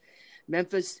Tigers!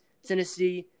 Memphis,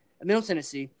 Tennessee, Middle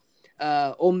Tennessee,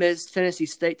 Ole Miss, Tennessee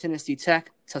State, Tennessee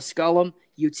Tech, Tusculum,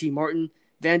 UT Martin,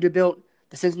 Vanderbilt,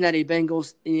 the Cincinnati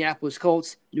Bengals, Indianapolis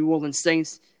Colts, New Orleans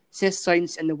Saints, Tennessee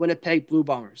Titans, and the Winnipeg Blue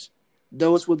Bombers.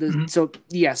 Those were the so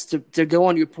yes. To go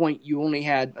on your point, you only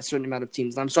had a certain amount of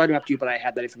teams. I'm sorry to interrupt you, but I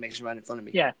had that information right in front of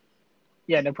me.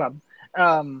 Yeah, no problem.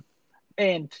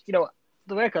 And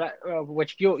the record,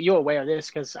 which you're aware of this,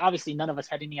 because obviously none of us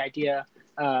had any idea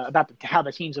about how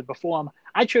the teams would perform.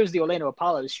 I chose the Orlando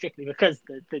Apollos strictly because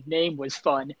the name was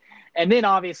fun, and then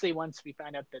obviously once we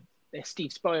found out that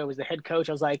Steve Spurrier was the head coach,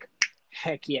 I was like,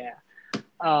 heck yeah.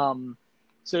 So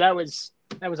that was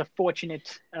that was a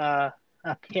fortunate a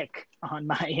pick on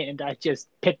my end. I just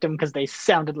picked them because they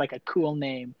sounded like a cool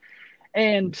name,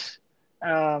 and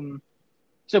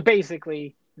so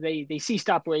basically they ceased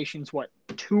operations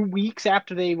 2 weeks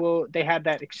after they had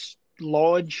that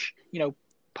large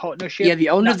partnership. Yeah, the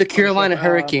owner of the Carolina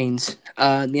partnership, Hurricanes,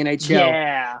 in the NHL,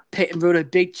 Yeah, wrote a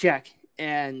big check,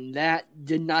 and that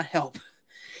did not help.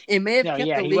 It may have kept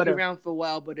the league around for a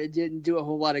while, but it didn't do a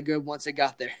whole lot of good once it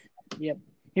got there. Yep.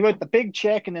 He wrote the big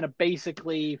check, and then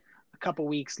basically a couple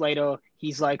weeks later,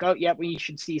 he's like, "Oh, yeah, we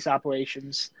should cease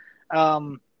operations,"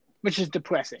 which is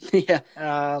depressing. Yeah.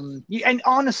 And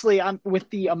honestly, with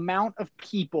the amount of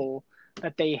people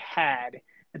that they had,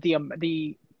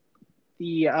 the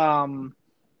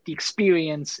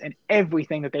experience and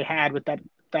everything that they had with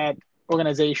that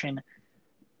organization,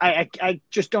 I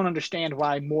just don't understand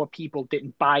why more people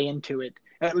didn't buy into it,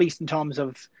 at least in terms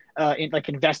of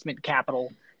investment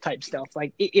capital type stuff.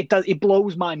 Like it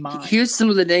blows my mind. Here's some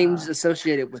of the names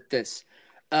associated with this: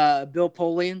 Bill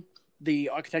Polian, the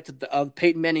architect of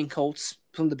Peyton Manning Colts,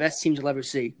 some of the best teams you'll ever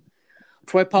see.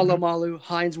 Troy Polamalu,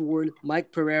 Hines Ward,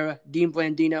 Mike Pereira, Dean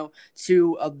Blandino.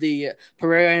 Two of the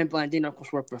Pereira and Blandino, of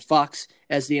course, work for Fox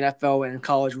as the NFL and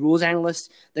college rules analysts.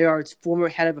 They are its former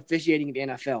head of officiating in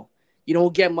the NFL. You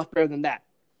don't get much better than that.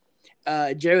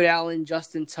 Jared Allen,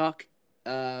 Justin Tuck,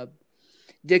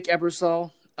 Dick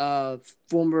Ebersol,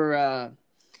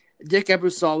 Dick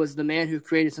Ebersol was the man who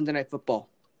created Sunday Night Football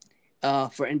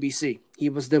for NBC. He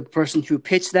was the person who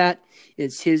pitched that.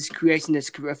 It's his creation that's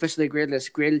officially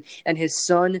created. And his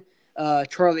son,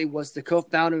 Charlie, was the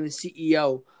co-founder and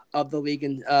CEO of the league.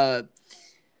 And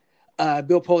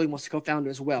Bill Polian was the co-founder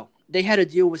as well. They had a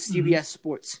deal with CBS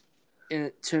Sports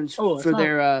in terms for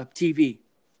their TV.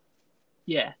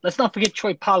 Yeah, let's not forget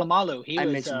Troy Polamalu. I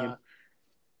mentioned him.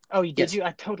 Oh, did you?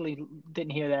 I totally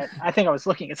didn't hear that. I think I was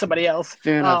looking at somebody else.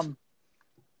 Fair enough.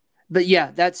 But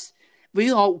yeah,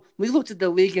 we looked at the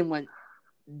league and went,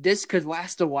 this could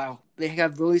last a while. They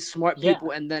have really smart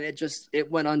people, and then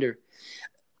it went under.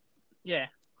 Yeah.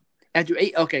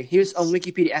 Here's on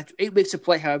Wikipedia. After 8 weeks of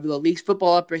play, however, the league's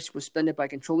football operation was suspended by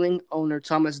controlling owner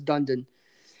Thomas Dundon.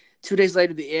 2 days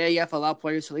later, the AAF allowed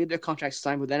players to leave their contracts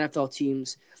signed with NFL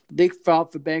teams. The league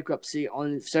filed for bankruptcy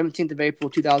on the 17th of April,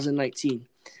 2019,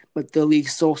 but the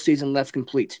league's sole season left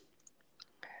complete.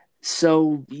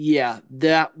 So, yeah,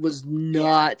 that was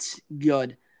not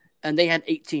good. And they had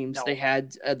 8 teams. No.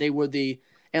 They were the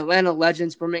Atlanta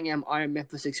Legends, Birmingham Iron,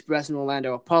 Memphis Express, and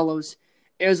Orlando Apollos,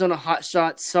 Arizona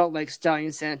Hotshots, Salt Lake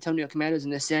Stallions, San Antonio Commanders,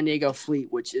 and the San Diego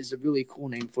Fleet, which is a really cool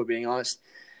name, for being honest.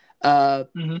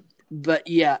 But,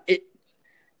 yeah,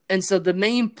 and so the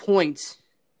main point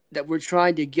that we're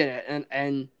trying to get at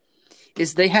and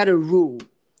is they had a rule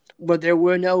where there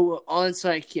were no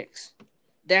onside kicks.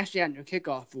 They actually had no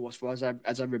kickoff rule, as far as I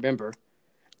remember.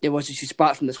 It was just you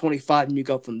spot from the 25 and you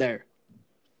go from there.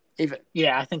 I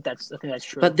think that's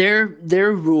true. But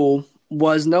their rule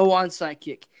was no onside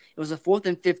kick. It was a 4th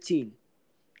and 15,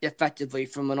 effectively,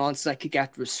 from an onside kick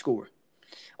after a score.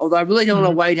 Although I really don't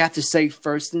know why you'd have to say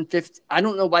 1st and 5th. I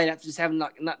don't know why you'd have to just have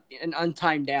not an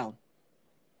untimed down.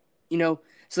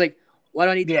 It's like, why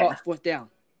do I need to call it 4th down?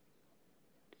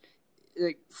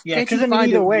 Like, because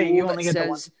either way, you only get the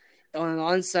one. On an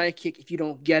onside kick, if you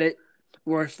don't get it,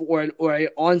 or an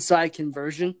onside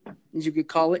conversion, as you could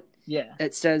call it. Yeah.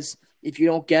 It says if you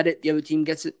don't get it, the other team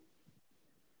gets it.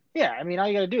 Yeah, I mean, all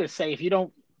you got to do is say if you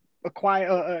don't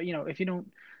acquire, if you don't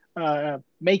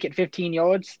make it 15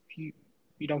 yards, you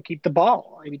don't keep the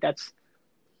ball. I mean, that's,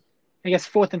 I guess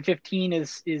 4th and 15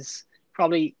 is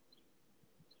probably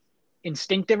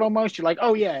instinctive almost. You're like,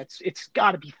 oh yeah, it's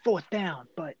got to be 4th down,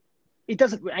 but it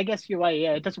doesn't. I guess you're right.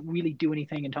 Yeah, it doesn't really do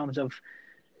anything in terms of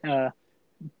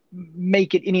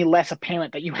make it any less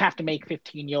apparent that you have to make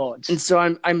 15 yards. And so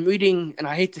I'm reading, and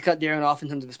I hate to cut Darren off in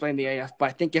terms of explaining the AF, but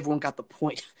I think everyone got the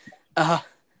point. But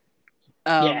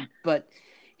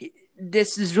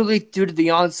this is really due to the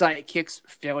onside kicks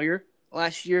failure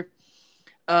last year.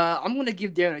 I'm going to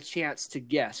give Darren a chance to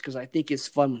guess because I think it's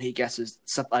fun when he guesses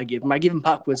stuff I give him. I give him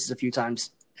pop quizzes a few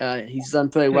times. He's done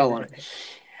pretty well on it.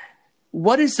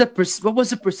 What was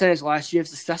the percentage last year of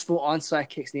successful onside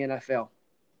kicks in the NFL?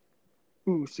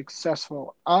 Ooh,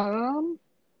 successful. I'm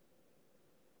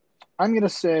gonna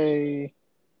say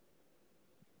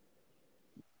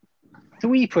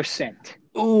 3%.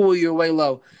 Ooh, you're way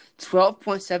low.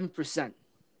 12.7%.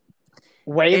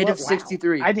 Way 8 of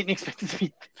 63. I didn't expect it to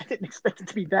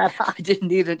be that high. I didn't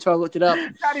either until I looked it up.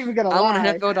 Not even gonna lie. I'm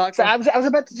on NFL.com. So I was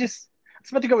about to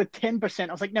go with 10%.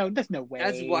 I was like, no, there's no way.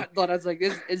 That's what I thought. I was like,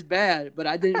 this is bad, but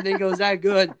I didn't think it was that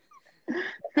good.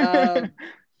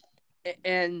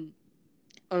 And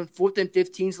on 4th and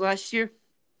 15s last year,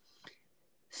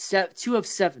 2 of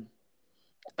 7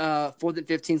 4th and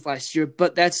 15s last year,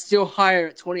 but that's still higher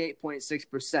at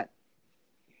 28.6%.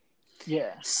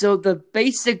 Yeah. So the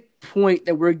basic point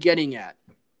that we're getting at.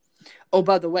 Oh,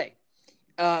 by the way,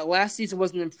 last season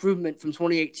was an improvement from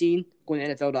 2018, going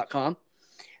to NFL.com.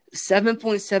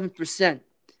 7.7%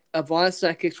 of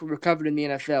onside kicks were recovered in the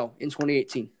NFL in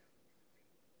 2018.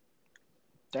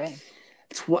 Dang.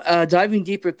 Diving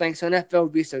deeper, thanks to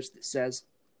NFL research that says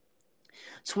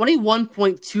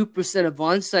 21.2% of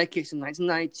onside kicks in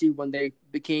 1992 when they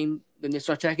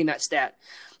started tracking that stat,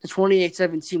 the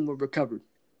 2017 were recovered.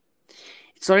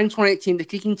 Starting 2018, the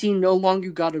kicking team no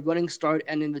longer got a running start,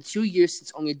 and in the 2 years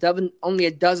since only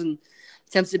a dozen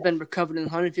attempts had been recovered in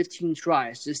 115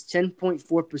 tries, just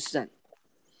 10.4%.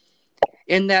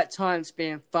 In that time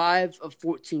span, 5 of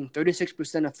 14,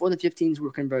 36% of 4th and 15s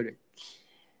were converted.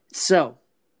 So,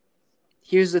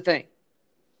 here's the thing.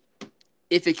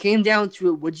 If it came down to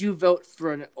it, would you vote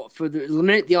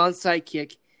eliminate the onside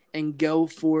kick and go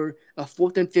for a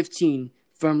 4th and 15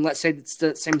 from, let's say, it's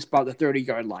the same spot, the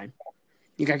 30-yard line?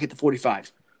 You got to get the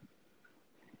 45.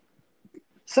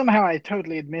 Somehow I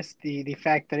totally had missed the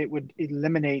fact that it would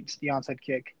eliminate the onside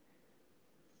kick.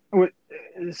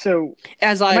 So,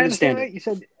 as I understand it, you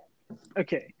said,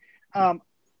 okay. I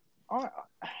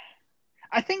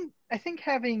think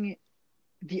having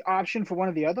the option for one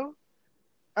or the other.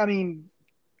 I mean,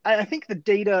 I think the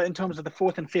data in terms of the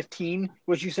 4th and 15,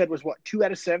 which you said was what, 2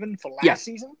 out of 7 for last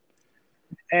season,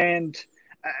 and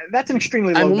that's an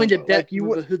extremely low I'm willing to number. bet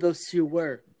who those two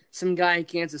were. Some guy in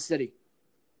Kansas City.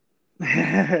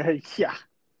 Yeah.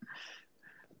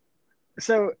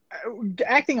 So,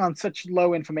 acting on such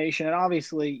low information, and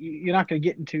obviously you're not going to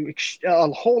get into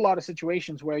a whole lot of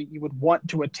situations where you would want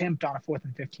to attempt on a 4th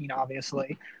and 15,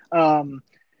 obviously.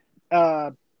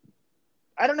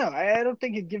 I don't know. I don't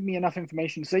think it'd give me enough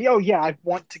information to say, oh, yeah, I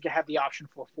want to have the option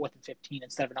for a 4th and 15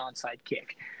 instead of an onside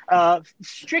kick.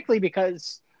 Strictly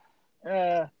because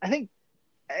I think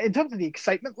in terms of the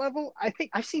excitement level, I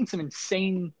think I've seen some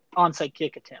insane onside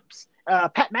kick attempts.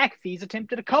 Pat McAfee's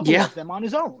attempted a couple of them on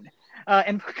his own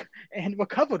and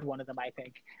recovered one of them, I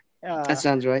think. That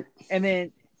sounds right. And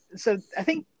then, so I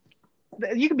think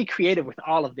you can be creative with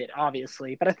all of it,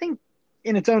 obviously, but I think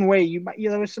in its own way,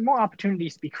 there's some more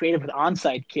opportunities to be creative with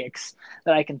onside kicks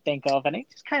that I can think of, and it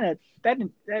just kind of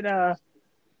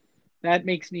that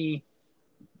makes me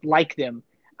like them.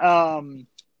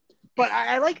 But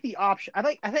I like the option. I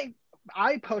think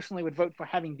I personally would vote for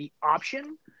having the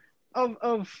option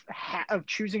of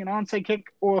choosing an onside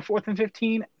kick or a 4th and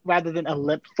 15 rather than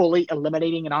fully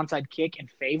eliminating an onside kick in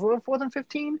favor of 4th and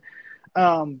 15.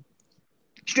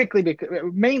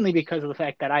 Mainly because of the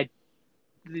fact that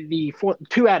the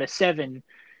 2 out of 7,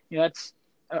 that's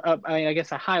I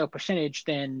guess a higher percentage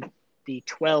than the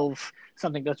 12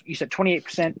 something. You said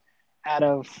 28% out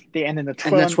of and then the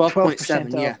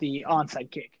 12% of the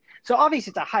onside kick. So obviously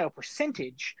it's a higher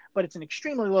percentage, but it's an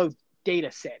extremely low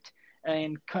data set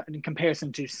in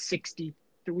comparison to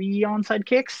 63 onside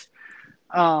kicks.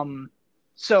 So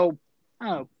I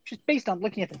don't know, just based on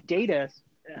looking at the data,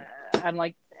 I'm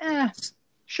like,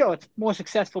 sure, it's more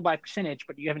successful by percentage,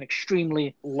 but you have an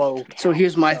extremely low count. So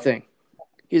here's my thing.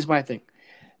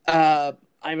 I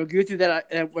agree with you that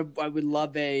I would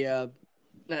love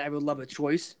a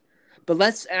choice, but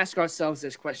let's ask ourselves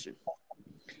this question: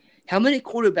 how many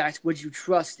quarterbacks would you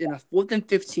trust in a 4th and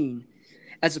 15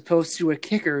 as opposed to a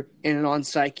kicker in an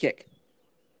onside kick?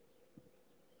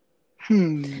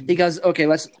 Because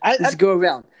let's go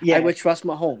around. Yeah. I would trust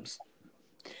Mahomes.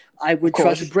 I would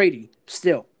trust Brady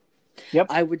still. Yep.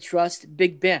 I would trust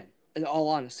Big Ben. In all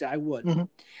honesty, I would. Mm-hmm.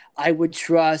 I would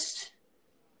trust.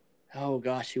 Oh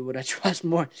gosh, who would I trust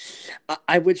more?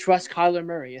 I would trust Kyler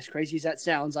Murray. As crazy as that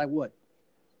sounds, I would,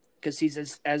 because he's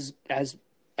as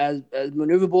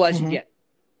maneuverable as you get.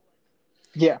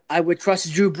 Yeah. I would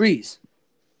trust Drew Brees.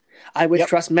 I would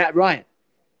trust Matt Ryan.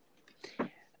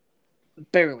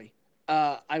 Barely.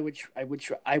 I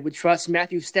would trust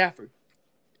Matthew Stafford.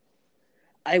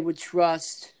 I would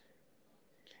trust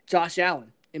Josh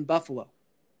Allen in Buffalo.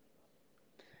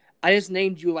 I just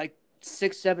named you like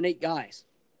 6, 7, 8 guys.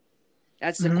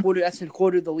 That's the quarter. That's a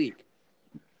quarter of the league.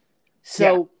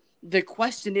 So the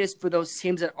question is for those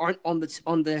teams that aren't on the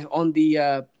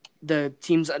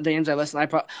teams, the names I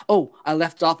listed. I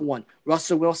left off one.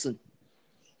 Russell Wilson,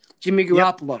 Jimmy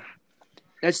Garoppolo. Yep.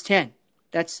 That's 10.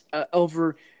 That's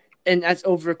over, and that's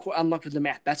over. I'm looking at the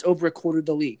math. That's over a quarter of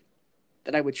the league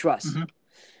that I would trust. Mm-hmm.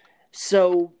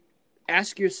 So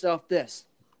ask yourself this: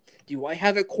 do I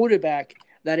have a quarterback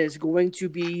that is going to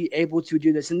be able to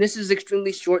do this? And this is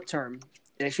extremely short term.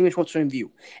 an extremely short-term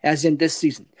view, as in this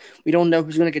season. We don't know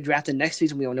who's going to get drafted next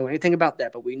season. We don't know anything about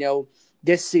that, but we know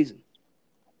this season.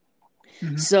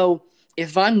 Mm-hmm. So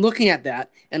if I'm looking at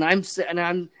that and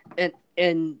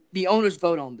the owners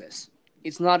vote on this,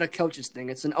 it's not a coach's thing;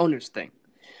 it's an owner's thing.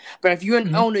 But if you're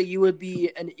an owner, you would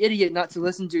be an idiot not to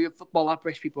listen to your football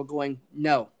operations people going,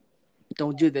 "No,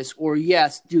 don't do this," or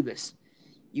 "Yes, do this."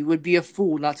 You would be a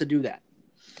fool not to do that.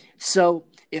 So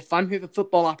if I'm here for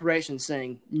football operations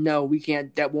saying, "No, we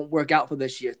can't. That won't work out for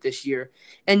this year,"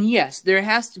 and yes, there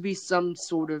has to be some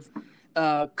sort of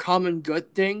common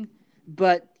good thing,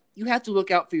 but you have to look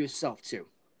out for yourself too.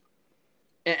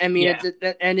 I mean,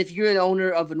 and if you're an owner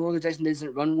of an organization that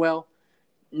doesn't run well,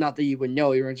 not that you would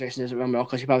know your organization doesn't run well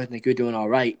because you probably think you're doing all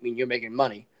right. I mean, you're making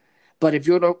money. But if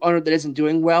you're an owner that isn't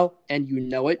doing well and you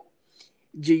know it,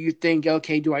 do you think,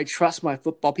 okay, do I trust my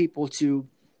football people to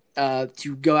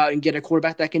go out and get a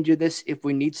quarterback that can do this if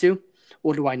we need to,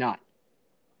 or do I not?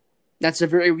 That's a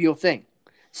very real thing.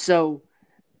 So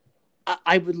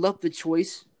I would love the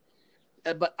choice,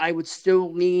 but I would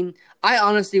still lean – I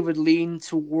honestly would lean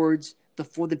towards the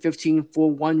 4th and 15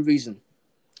 for one reason.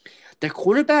 The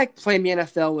quarterback play in the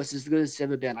NFL was as good as it's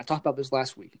ever been. I talked about this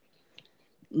last week.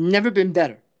 Never been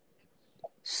better.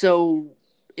 So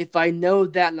if I know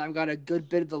that and I've got a good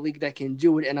bit of the league that can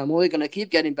do it, and I'm only going to keep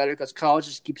getting better because college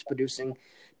just keeps producing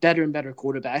better and better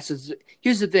quarterbacks. So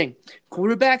here's the thing.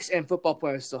 Quarterbacks and football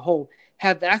players as a whole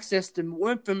have access to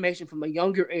more information from a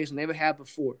younger age than they ever had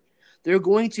before. They're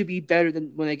going to be better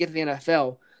than when they get to the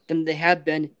NFL than they have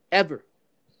been ever.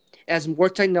 As more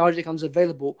technology becomes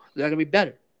available, they're going to be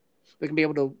better. They're going to be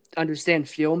able to understand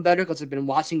film better because they've been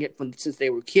watching it since they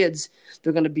were kids.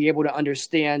 They're going to be able to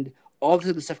understand all of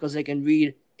the stuff because they can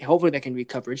read. Hopefully they can read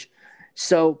coverage.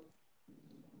 So,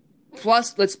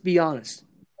 plus, let's be honest.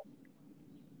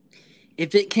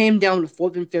 If it came down to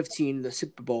 4th and 15, the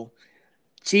Super Bowl,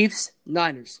 Chiefs,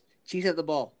 Niners. Chiefs have the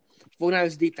ball.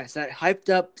 49ers defense, that hyped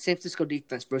up San Francisco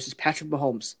defense versus Patrick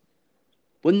Mahomes.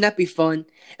 Wouldn't that be fun?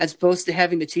 As opposed to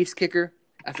having the Chiefs kicker,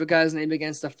 I forgot his name,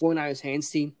 against the 49ers hands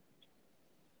team.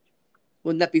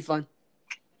 Wouldn't that be fun?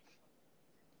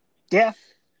 Yeah,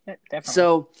 definitely.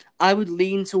 So I would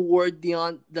lean toward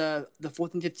the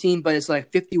 4th and 15, but it's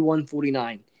like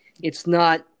 51-49. It's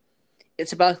not.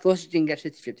 It's about as close as you can get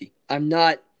 50-50. I'm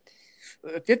not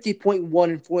 50.1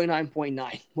 and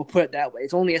 49.9. We'll put it that way.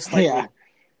 It's only a slight lean.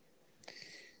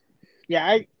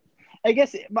 Yeah, I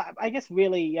guess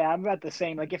really, yeah, I'm about the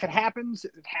same. Like, if it happens,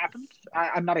 it happens.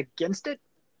 I'm not against it,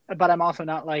 but I'm also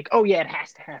not like, oh yeah, it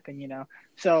has to happen, you know.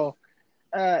 So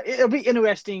it'll be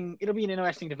interesting. It'll be an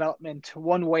interesting development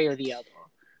one way or the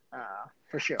other,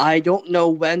 for sure. I don't know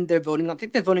when they're voting. I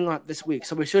think they're voting on it this week,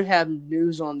 so we should have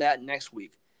news on that next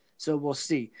week. So we'll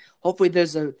see. Hopefully,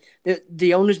 there's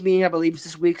the owners meeting, I believe, is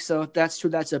this week. So if that's true,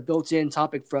 that's a built-in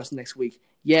topic for us next week.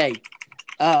 Yay!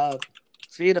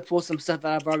 So you to pull some stuff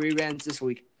out of our reruns this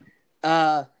week.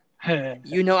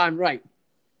 You know I'm right.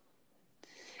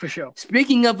 For sure.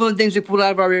 Speaking of other things we pulled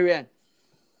out of our rear end,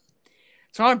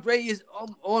 Tom Brady is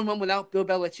 0-1 without Bill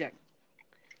Belichick.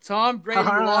 Tom Brady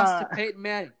lost to Peyton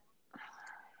Manning.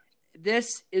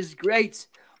 This is great.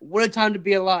 What a time to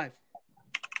be alive.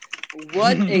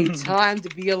 What a time to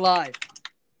be alive.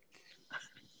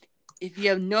 If you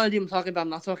have no idea what I'm talking about, I'm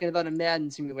not talking about a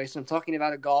Madden simulation. I'm talking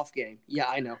about a golf game. Yeah,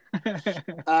 I know.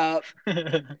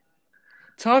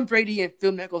 Tom Brady and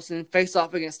Phil Mickelson face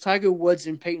off against Tiger Woods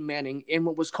and Peyton Manning in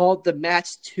what was called the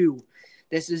Match 2.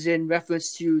 This is in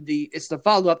reference to it's the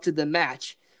follow-up to the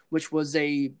match, which was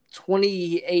a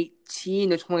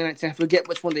 2018 or 2019, I forget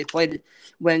which one they played,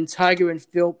 when Tiger and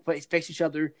Phil faced each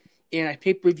other in a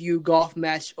pay-per-view golf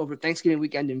match over Thanksgiving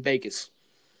weekend in Vegas.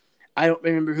 I don't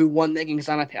remember who won that game because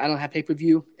I don't have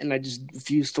pay-per-view, and I just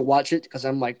refuse to watch it because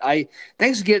I'm like,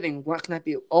 Thanksgiving, what can that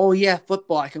be? Oh, yeah,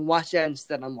 football. I can watch that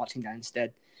instead. I'm watching that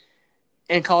instead.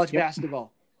 And college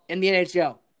basketball and the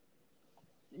NHL.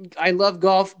 I love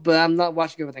golf, but I'm not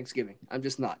watching it over Thanksgiving. I'm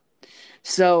just not.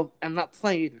 So I'm not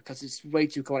playing either because it's way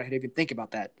too cold. I didn't even think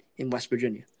about that in West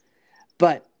Virginia.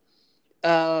 But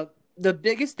the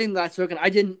biggest thing that I took,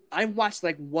 and I watched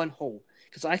like one hole.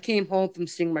 Because I came home from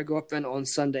seeing my girlfriend on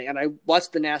Sunday, and I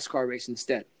watched the NASCAR race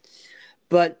instead.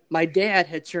 But my dad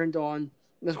had turned on,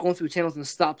 was going through channels and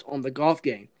stopped on the golf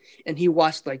game. And he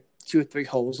watched like 2 or 3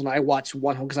 holes, and I watched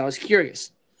one hole because I was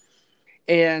curious.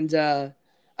 And I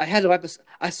had to wipe this.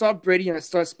 I saw Brady, and I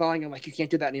started smiling. I'm like, you can't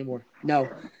do that anymore. No,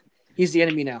 he's the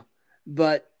enemy now.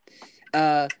 But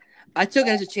I took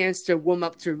it as a chance to warm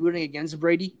up to rooting against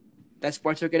Brady. That's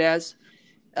what I took it as.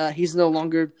 He's no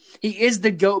longer – he is the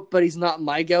GOAT, but he's not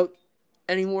my GOAT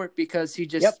anymore because he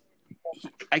just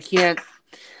I can't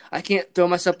I can't throw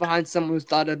myself behind someone who's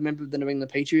not a member of the New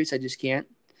England Patriots. I just can't.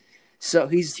 So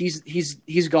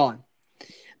he's gone.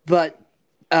 But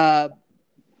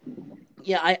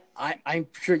yeah, I'm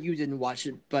sure you didn't watch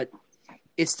it, but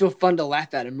it's still fun to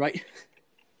laugh at him, right?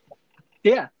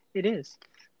 Yeah, it is.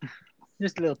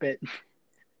 Just a little bit.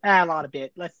 A lot of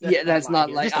bit. Yeah, that's not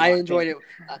here. like I enjoyed it.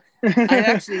 I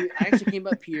actually came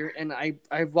up here and I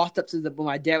walked up to when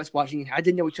my dad was watching. I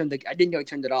didn't know he turned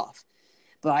it off.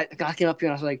 But I came up here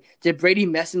and I was like, did Brady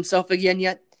mess himself again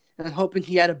yet? And I'm hoping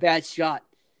he had a bad shot.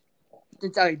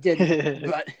 Turns out he didn't.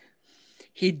 But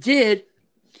he did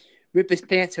rip his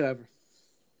pants, however.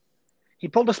 He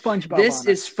pulled a SpongeBob. This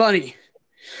is funny.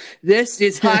 This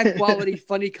is high quality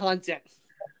funny content.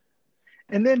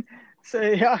 And then so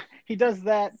yeah, he does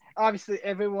that. Obviously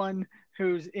everyone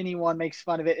anyone makes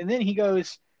fun of it. And then he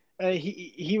goes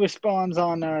he responds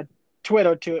on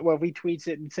Twitter to it, retweets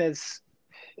it and says,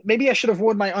 maybe I should have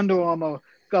worn my Under Armour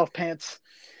golf pants.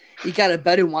 He got a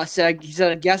better one. He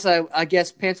said, I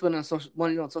guess pants went on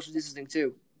social distancing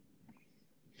too.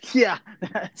 Yeah.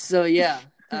 So yeah,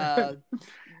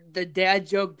 the dad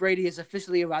joke Brady has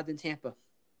officially arrived in Tampa.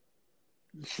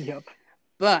 Yep.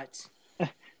 But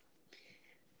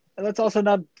let's also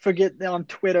not forget on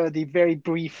Twitter the very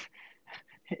brief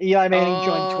Eli Manning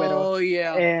joined Twitter. Oh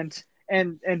yeah.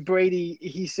 And Brady,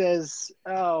 he says,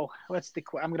 "Oh, what's the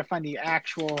quote? I'm gonna find the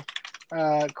actual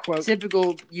quote.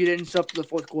 Typical, you didn't show up to the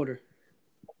fourth quarter.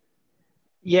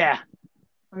 Yeah,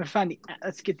 I'm gonna find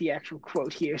let's get the actual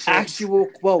quote here. So actual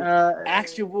quote.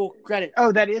 Actual credit.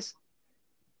 Oh, that is.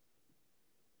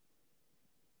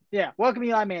 Yeah, welcome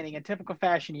Eli Manning. In typical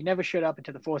fashion, he never showed up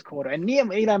until the fourth quarter. And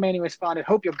Eli Manning responded,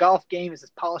 "Hope your golf game is as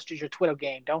polished as your Twitter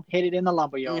game. Don't hit it in the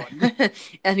lumberyard."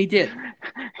 And he did.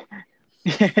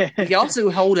 He also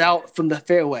held out from the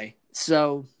fairway.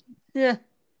 So, yeah,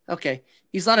 okay.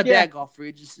 He's not a bad golfer.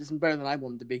 He just isn't better than I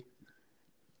want him to be.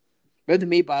 Better than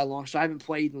me by a long shot. I haven't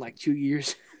played in like 2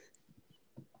 years.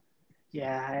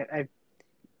 Yeah,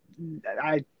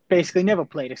 I basically never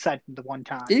played aside from the one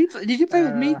time. Did you play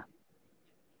with me?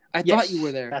 I yes, thought you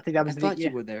were there. I think that was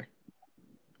you were there.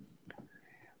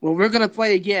 Well, we're going to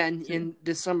play again in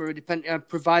this summer,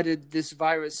 provided this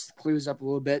virus clears up a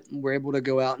little bit and we're able to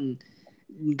go out and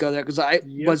go there.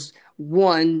 Because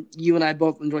one, you and I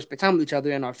both enjoy spending time with each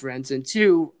other and our friends. And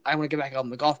two, I want to get back out on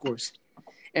the golf course.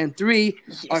 And three,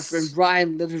 our friend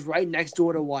Brian lives right next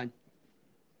door to one.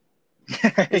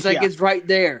 It's like it's right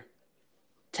there.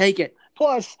 Take it.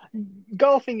 Plus,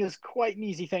 golfing is quite an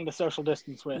easy thing to social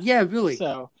distance with. Yeah, really.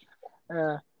 So,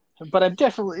 but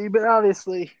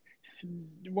obviously,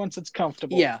 once it's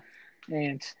comfortable. Yeah.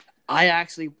 And I had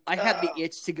the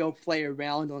itch to go play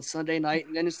around on Sunday night,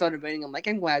 and then it started raining. I'm like,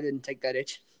 I'm glad I didn't take that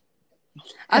itch.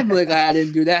 I'm really glad I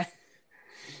didn't do that.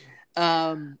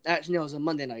 Actually, no, it was a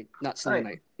Monday night, not Sunday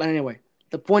night. But anyway,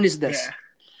 the point is this.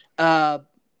 Yeah.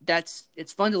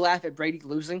 It's fun to laugh at Brady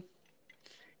losing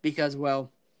because,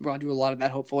 well, we're going to do a lot of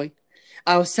that, hopefully.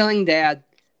 I was telling Dad,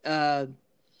 we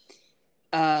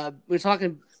were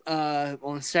talking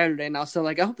on Saturday, and I was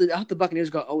like, I hope the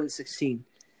Buccaneers go 0-16.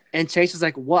 And Chase was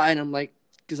like, what? And I'm like,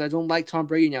 because I don't like Tom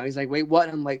Brady now. He's like, wait, what?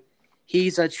 And I'm like,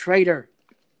 he's a traitor.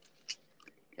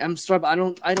 I'm sorry,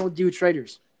 but I don't do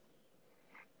traitors.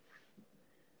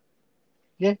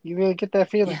 Yeah, you really get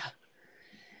that feeling. Yeah.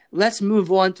 Let's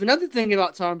move on to another thing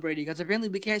about Tom Brady, because apparently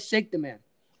we can't shake the man.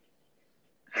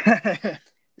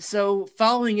 So,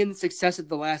 following in the success of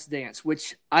The Last Dance,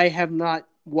 which I have not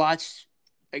watched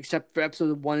except for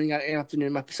episode 1 and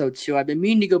afternoon episode 2. I've been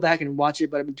meaning to go back and watch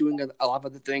it, but I've been doing a lot of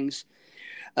other things,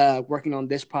 working on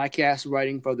this podcast,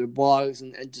 writing for other blogs,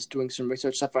 and just doing some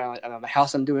research stuff around the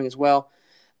house I'm doing as well.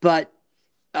 But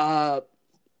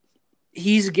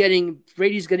Brady's getting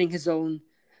his own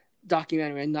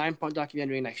documentary, a 9-part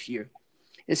documentary next year.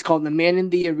 It's called The Man in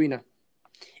the Arena.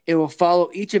 It will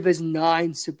follow each of his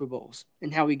 9 Super Bowls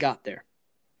and how he got there.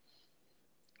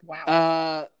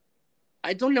 Wow.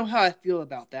 I don't know how I feel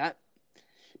about that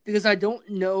because I don't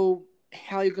know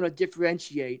how you're going to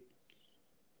differentiate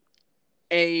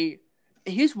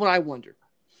here's what I wonder.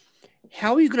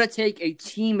 How are you going to take a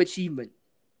team achievement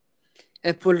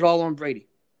and put it all on Brady?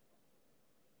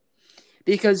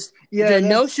 Because the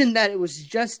notion that it was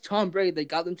just Tom Brady that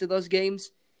got them to those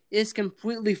games is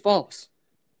completely false.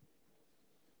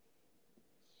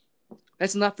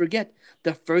 Let's not forget,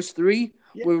 the first 3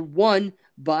 were won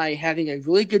by having a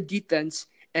really good defense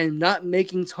and not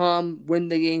making Tom win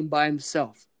the game by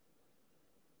himself.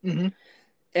 Mm-hmm.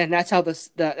 And that's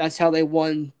how they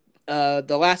won the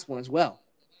last one as well.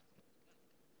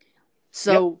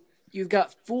 So you've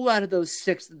got 4 out of those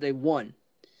 6 that they won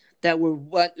that were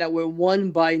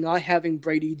won by not having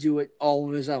Brady do it all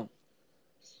on his own.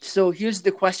 So here's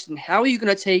the question: how are you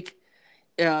going to take?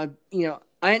 I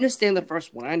understand the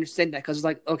first one. I understand that because it's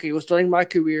like, okay, we're starting my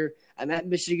career. I'm at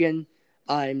Michigan.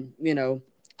 I'm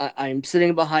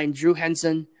sitting behind Drew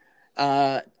Henson.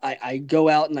 I go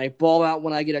out and I ball out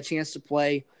when I get a chance to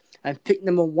play. I've picked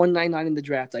number 199 in the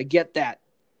draft. I get that.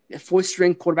 A fourth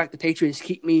string quarterback, the Patriots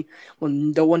keep me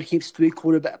when no one keeps three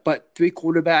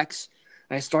quarterbacks.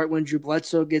 I start when Drew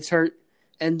Bledsoe gets hurt,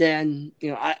 and then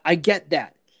I get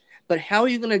that. But how are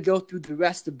you going to go through the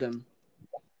rest of them,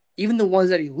 even the ones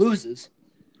that he loses,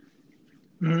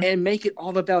 and make it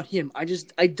all about him? I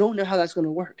don't know how that's going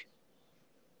to work.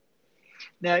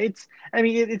 Now it's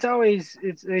always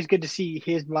good to see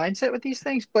his mindset with these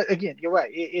things. But again, you're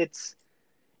right. It's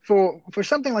for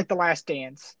something like The Last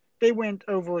Dance, they went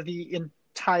over the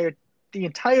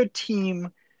entire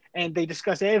team and they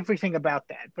discuss everything about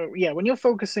that. But yeah, when you're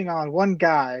focusing on one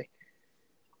guy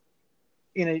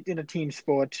in a team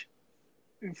sport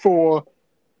for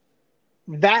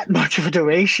that much of a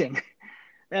duration,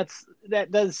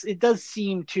 it does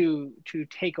seem to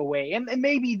take away. And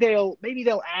maybe they'll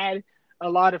add a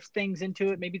lot of things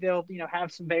into it. Maybe they'll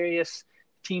have some various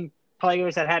team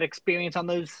players that had experience on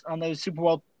those Super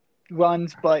Bowl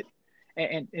runs, but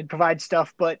and provide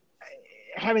stuff. But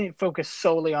having it focus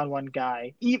solely on one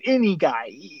guy, any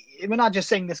guy. We're not just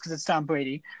saying this because it's Tom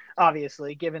Brady,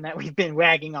 obviously, given that we've been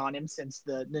ragging on him since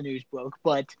the news broke.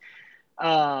 But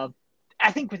I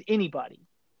think with anybody,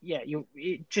 yeah,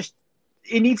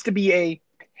 it needs to be a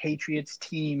Patriots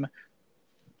team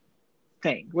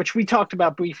thing, which we talked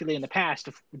about briefly in the past.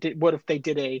 What if they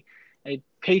did a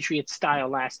Patriots style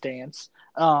Last Dance?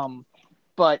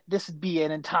 But this would be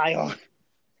an entire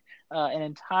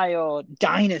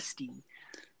dynasty,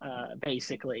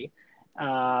 basically,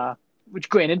 which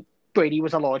granted Brady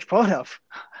was a large part of.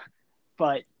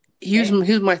 But here's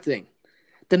my thing: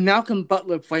 the Malcolm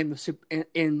Butler play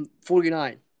in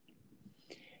 49.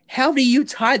 How do you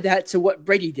tie that to what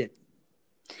Brady did?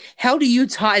 How do you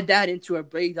tie that into a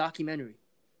Brady documentary?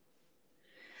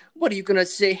 What are you gonna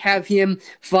say? Have him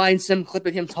find some clip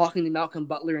of him talking to Malcolm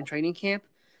Butler in training camp?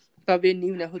 Probably didn't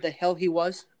even know who the hell he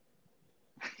was.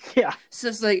 Yeah. So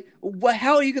it's like,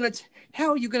 how are you gonna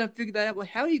figure that out?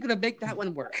 How are you gonna make that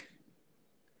one work?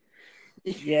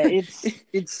 Yeah,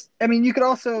 it's. I mean, you could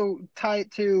also tie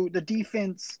it to the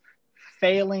defense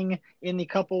failing in the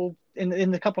couple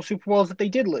Super Bowls that they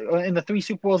did lose, or in the 3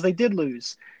 Super Bowls they did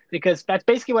lose, because that's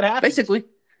basically what happened. Basically,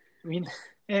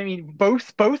 I mean,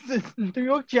 both the New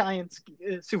York Giants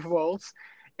Super Bowls,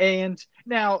 and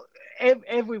now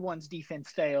everyone's defense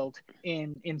failed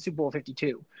in Super Bowl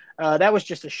 52. That was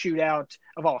just a shootout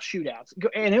of all shootouts,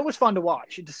 and it was fun to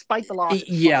watch, despite the loss.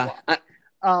 Yeah.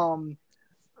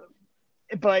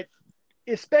 But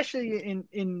especially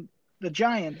in the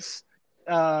Giants,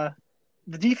 the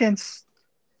defense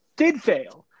did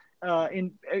fail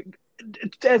in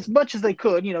as much as they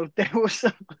could. There were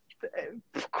some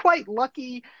quite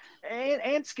lucky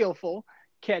and skillful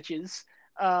catches,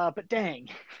 but dang.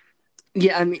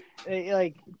 Yeah, I mean,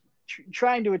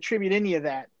 trying to attribute any of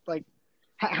that, like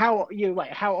how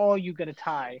are you going to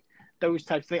tie those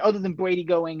types of things other than Brady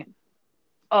going,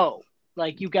 oh,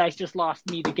 like, you guys just lost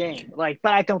me the game. Like,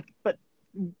 but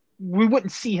we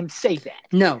wouldn't see him say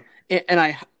that. No,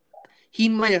 and he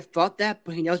might have thought that,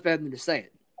 but he knows better than to say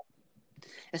it.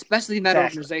 Especially in that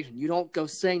organization, you don't go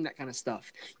saying that kind of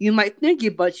stuff. You might think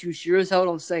it, but you sure as hell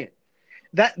don't say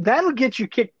it. That'll get you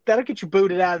kicked. That'll get you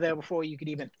booted out of there before you could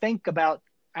even think about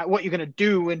what you're going to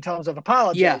do in terms of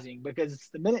apologizing. Yeah. Because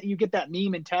the minute you get that me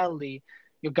mentality,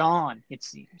 you're gone. It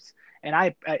seems,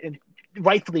 and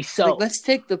rightfully so. Like, let's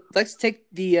take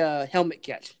the helmet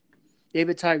catch,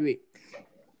 David Tyree.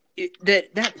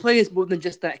 That play is more than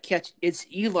just that catch. It's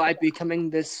Eli becoming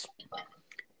this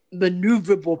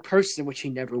maneuverable person, which he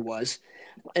never was,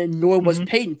 and nor was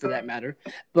Peyton for that matter.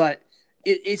 But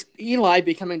it's Eli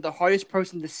becoming the hardest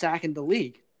person to sack in the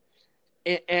league,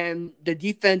 and the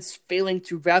defense failing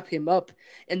to wrap him up,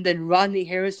 and then Rodney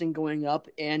Harrison going up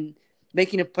and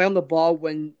making a play on the ball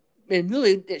when. And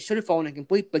really, it should have fallen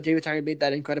incomplete, but David Tyree made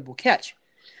that incredible catch,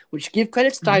 which give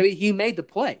credit to Tyree. He made the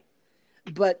play.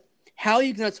 But how are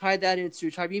you going to tie that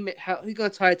into Tyree? How are you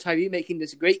going to tie Tyree making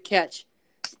this great catch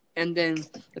and then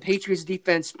the Patriots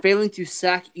defense failing to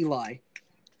sack Eli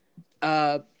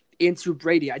into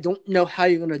Brady? I don't know how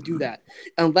you're going to do that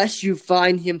unless you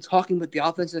find him talking with the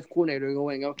offensive coordinator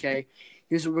going, okay,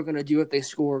 here's what we're going to do if they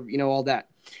score, all that.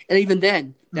 And even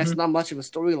then, that's not much of a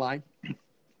storyline.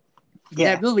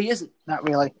 Yeah, that really isn't. Not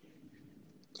really.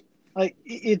 Like,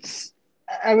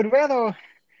 I would rather.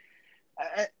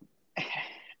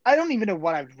 I don't even know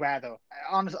what I'd rather,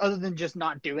 honestly, other than just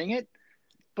not doing it.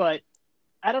 But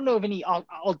I don't know of any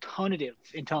alternative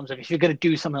in terms of if you're going to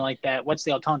do something like that. What's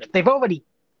the alternative? They've already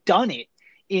done it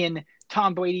in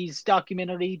Tom Brady's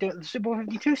documentary, the Super Bowl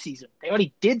 52 season. They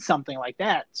already did something like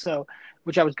that. So,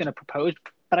 which I was going to propose,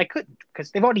 but I couldn't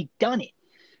because they've already done it.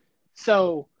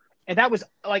 So, and that was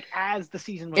like as the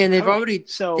season was. And they've going.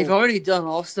 already done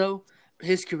also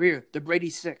his career, the Brady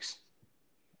Six.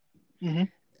 Mm-hmm.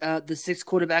 The 6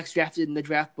 quarterbacks drafted in the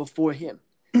draft before him.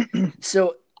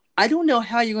 So I don't know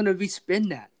how you're going to respin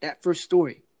that first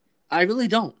story. I really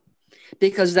don't.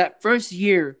 Because that first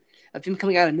year of him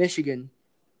coming out of Michigan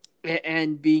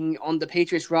and being on the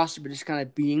Patriots roster, but just kind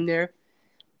of being there,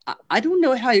 I don't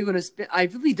know how you're going to spin. I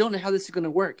really don't know how this is going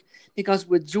to work. Because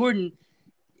with Jordan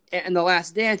and The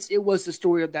Last Dance, it was the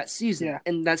story of that season. Yeah.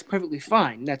 And that's perfectly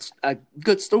fine. That's a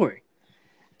good story.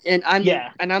 And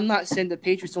I'm not saying the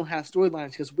Patriots don't have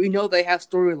storylines because we know they have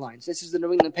storylines. This is the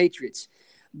New England Patriots.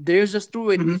 There's a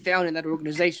story to be found in that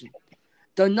organization.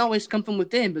 Doesn't always come from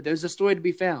within, but there's a story to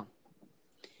be found.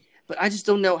 But I just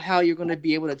don't know how you're going to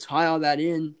be able to tie all that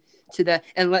in to that.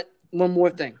 And one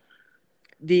more thing.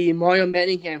 The Mario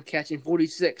Manningham catch in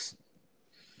 46.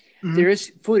 There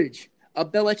is footage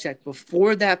of Belichick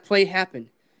before that play happened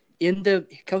in the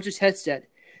coach's headset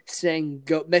saying,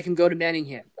 "Go, make him go to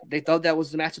Manningham." They thought that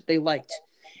was the matchup they liked.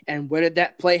 And where did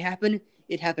that play happen?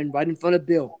 It happened right in front of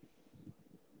Bill.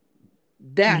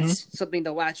 That's something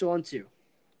to latch on to.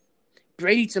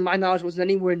 Brady, to my knowledge, wasn't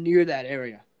anywhere near that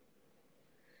area.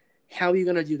 How are you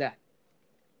going to do that?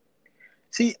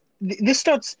 See, this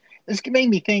made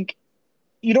me think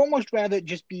you'd almost rather it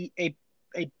just be a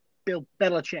Bill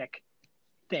Belichick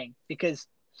thing because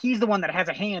he's the one that has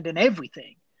a hand in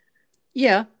everything.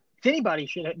 Yeah. If anybody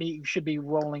should be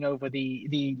rolling over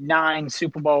the 9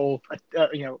 Super Bowl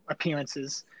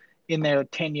appearances in their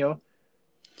tenure.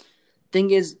 Thing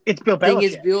is, it's Bill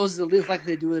Belichick. Bill's the least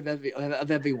likely to do it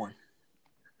of everyone.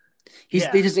 He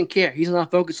doesn't care. He's not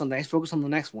focused on that. He's focused on the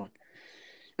next one.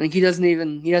 Like he doesn't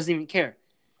even care.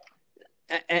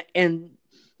 And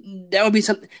that would be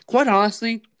something. Quite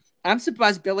honestly, I'm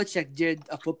surprised Belichick did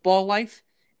A Football Life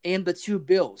and The Two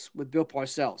Bills with Bill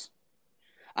Parcells.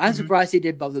 I'm surprised he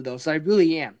did both of those. I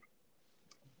really am.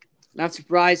 I'm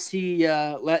surprised he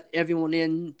let everyone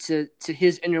in to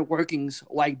his inner workings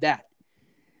like that.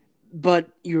 But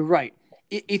you're right.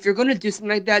 If you're going to do something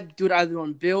like that, do it either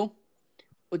on Bill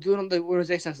or do it on the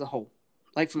organization as a whole,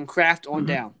 like from Kraft on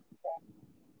down.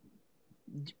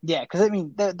 Yeah, because I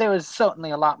mean, there was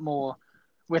certainly a lot more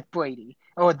with Brady,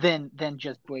 or than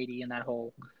just Brady in that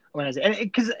whole organization.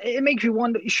 Because it makes you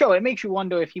wonder. Sure, it makes you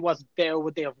wonder if he wasn't there,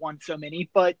 would they have won so many?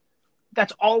 But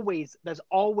there's always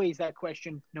that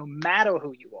question, no matter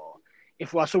who you are.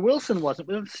 If Russell Wilson wasn't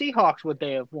with the Seahawks, would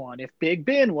they have won? If Big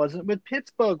Ben wasn't with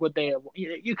Pittsburgh, would they have won?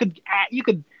 You could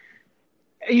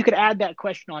add that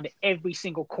question on to every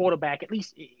single quarterback, at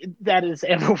least that has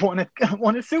ever won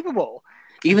a Super Bowl.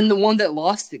 Even the one that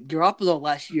lost it, Garoppolo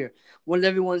last year. What did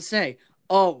everyone say?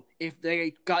 Oh, if they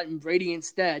had gotten Brady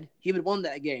instead, he would have won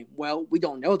that game. Well, we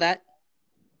don't know that.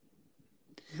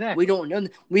 Exactly. We don't know.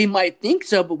 We might think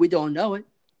so, but we don't know it.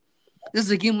 This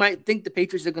is like you might think the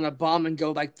Patriots are going to bomb and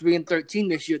go like 3-13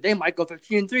 this year. They might go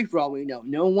 15-3 for all we know.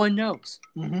 No one knows.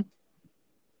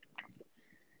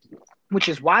 Which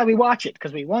is why we watch it,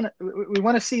 because we want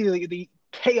to see the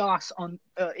chaos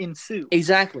ensue.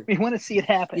 Exactly. We want to see it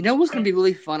happen. You know what's going to be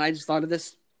really fun? I just thought of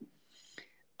this.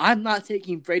 I'm not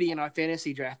taking Brady in our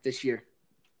fantasy draft this year.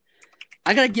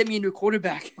 I got to get me a new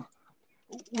quarterback.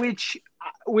 Which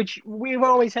we've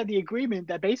always had the agreement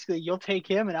that basically you'll take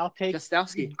him and I'll take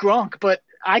Gostowski. Gronk, but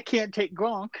I can't take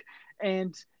Gronk.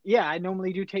 And yeah, I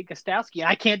normally do take Gostowski, and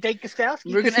I can't take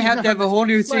Gostowski. We're going to have a whole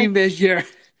new team this year.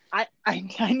 I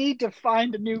need to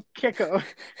find a new kicker.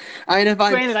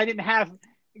 Granted, I didn't have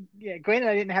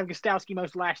Gostowski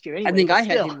most last year. Anyway, I think I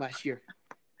had him last year.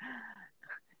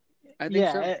 I think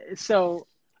so. So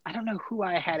I don't know who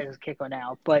I had as a kicker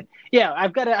now, but yeah,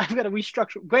 I've got to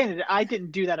restructure. Granted, I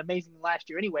didn't do that amazing last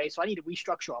year anyway, so I need to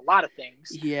restructure a lot of things.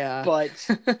 Yeah, but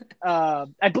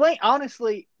I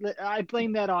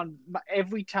blame that on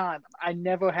every time. I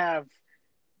never have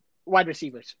wide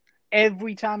receivers.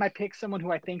 Every time I pick someone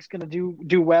who I think is going to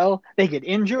do well, they get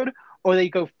injured or they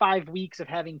go 5 weeks of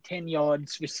having 10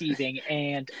 yards receiving,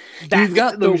 and that you've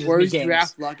got the worst games.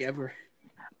 Draft luck ever.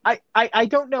 I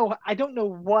don't know. I don't know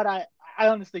what I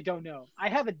honestly don't know. I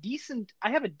have a decent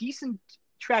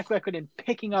track record in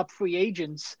picking up free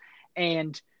agents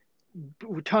and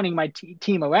turning my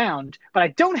team around, but I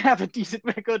don't have a decent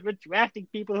record with drafting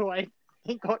people who I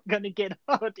think aren't going to get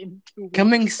hurt in 2 weeks.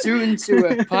 Coming soon to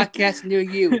a podcast near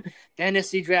you,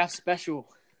 Fantasy Draft Special.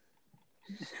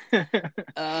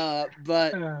 But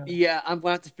yeah, I'm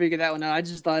gonna have to figure that one out. I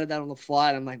just thought of that on the fly,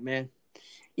 and I'm like, man,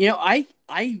 I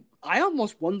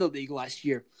almost won the league last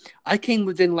year. I came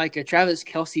within like a Travis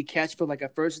Kelce catch for like a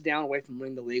first down away from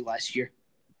winning the league last year.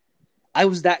 I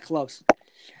was that close.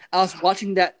 I was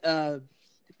watching that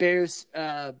Bears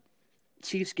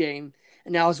Chiefs game,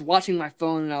 and I was watching my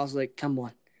phone, and I was like, come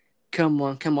on.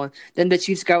 Then the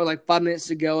Chiefs got like 5 minutes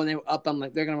to go, and they were up. I'm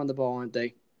like, they're going to run the ball, aren't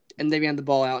they? And they ran the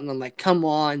ball out, and I'm like, come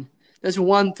on. There's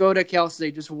one throw to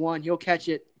Kelce, just one. He'll catch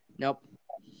it. Nope.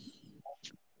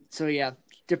 So, yeah,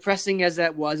 depressing as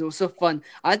that was, it was so fun.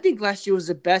 I think last year was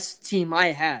the best team I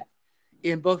had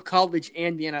in both college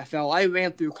and the NFL. I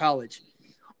ran through college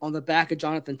on the back of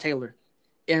Jonathan Taylor,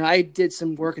 and I did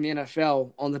some work in the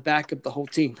NFL on the back of the whole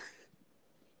team.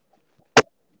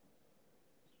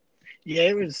 Yeah,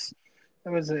 it was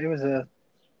a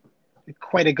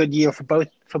quite a good year for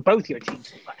both your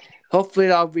teams.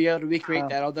 Hopefully, I'll be able to recreate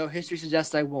that. Although history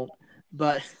suggests I won't,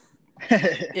 but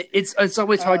it's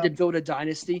always hard to build a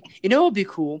dynasty. You know, it would be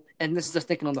cool, and this is just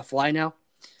thinking on the fly now,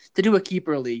 to do a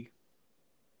keeper league.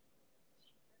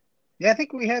 Yeah, I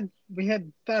think we had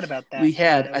thought about that.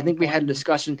 I think we had a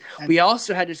discussion. We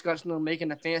also had a discussion on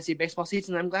making a fantasy baseball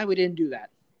season. I'm glad we didn't do that.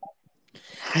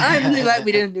 I'm really glad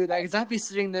we didn't do that because I'd be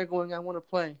sitting there going, I want to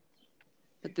play.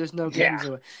 But there's no games.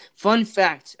 Yeah. Fun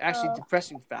fact, actually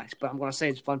depressing fact, but I'm going to say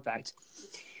it's fun fact.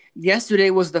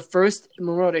 Yesterday was the first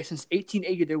Memorial Day since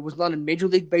 1880 there was not a Major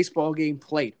League Baseball game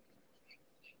played.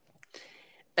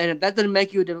 And if that doesn't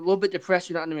make you a little bit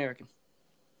depressed, you're not an American.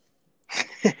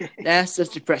 That's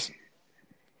just depressing.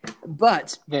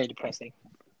 But very depressing.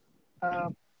 I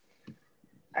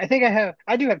think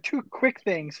I do have two quick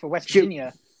things for West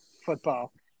Virginia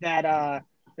football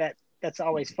that's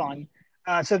always fun.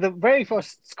 So the very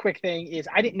first quick thing is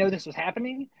I didn't know this was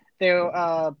happening.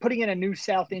 They're putting in a new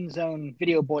South End Zone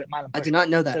video board at Milan. I did not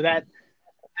know that. So that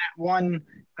one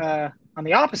on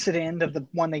the opposite end of the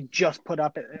one they just put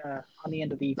up on the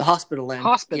end of the hospital end.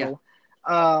 Yeah.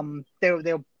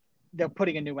 They're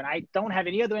putting a new one. I don't have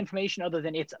any other information other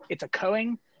than it's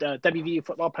occurring. The WVU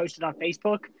football posted on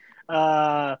Facebook.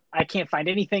 I can't find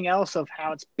anything else of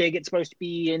how big it's supposed to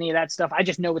be, any of that stuff. I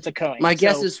just know it's occurring. My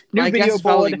guess is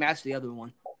probably match the other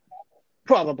one.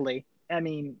 Probably. I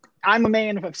mean, I'm a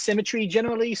man of symmetry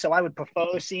generally, so I would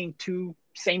prefer seeing two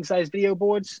same-size video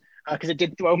boards because it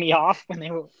did throw me off when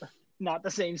they were not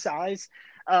the same size.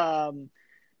 So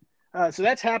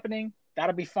that's happening.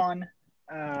 That'll be fun.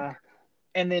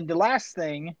 And then the last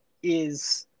thing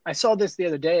is I saw this the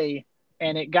other day,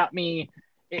 and it got me –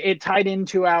 it tied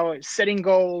into our setting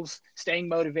goals, staying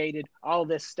motivated, all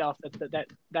this stuff that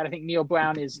I think Neil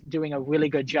Brown is doing a really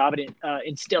good job at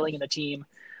instilling in the team.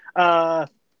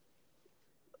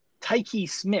 Tyke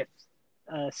Smith,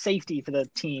 safety for the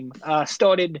team,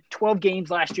 started 12 games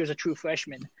last year as a true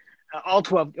freshman.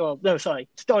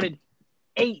 Started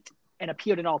 8 and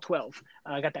appeared in all 12.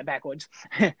 I got that backwards.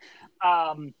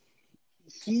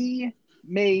 He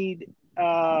made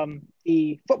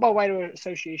the Football Writers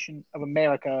Association of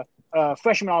America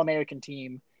freshman All-American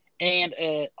team and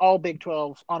all Big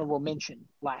 12 honorable mention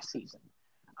last season.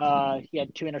 He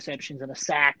had 2 interceptions and a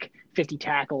sack, 50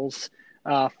 tackles,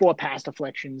 4 pass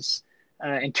deflections,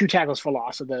 and 2 tackles for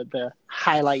loss. So the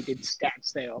highlighted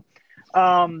stats there.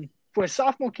 For his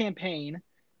sophomore campaign,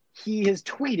 he has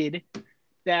tweeted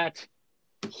that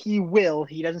he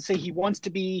doesn't say he wants to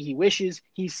be, he wishes,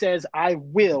 he says, I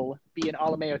will be an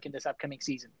All-American this upcoming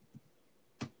season.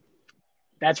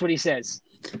 That's what he says.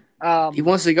 He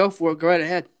wants to go for it. Go right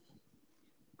ahead.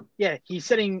 Yeah, he's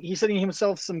setting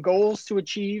himself some goals to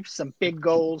achieve, some big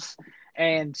goals.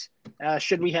 And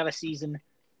should we have a season,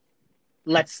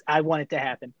 I want it to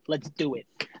happen. Let's do it.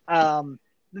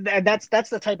 That's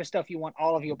the type of stuff you want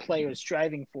all of your players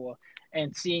striving for,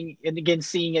 and seeing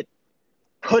it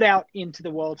put out into the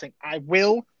world, saying, I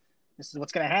will, this is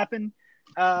what's going to happen.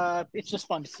 It's just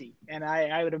fun to see. And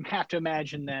I would have to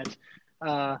imagine that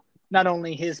not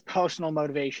only his personal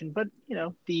motivation, but,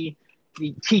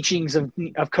 the teachings of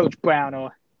Coach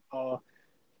Brown are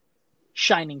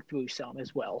shining through some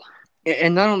as well.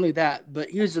 And not only that, but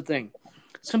here's the thing.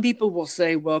 Some people will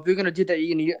say, well, if you're going to do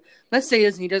that, let's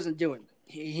say he doesn't do it.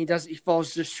 He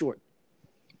falls just short.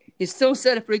 He still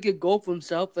set a pretty good goal for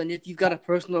himself, and if you've got a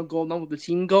personal goal along with the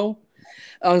team goal,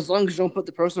 as long as you don't put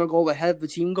the personal goal ahead of the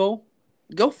team goal,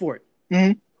 go for it.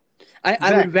 Mm-hmm.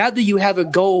 I would rather you have a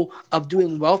goal of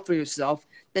doing well for yourself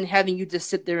than having you just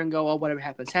sit there and go, oh, whatever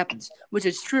happens, happens, which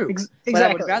is true. Exactly. But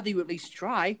I would rather you at least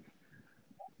try.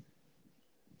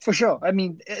 For sure. I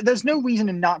mean, there's no reason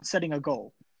in not setting a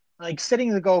goal. Like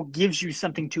setting the goal gives you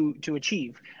something to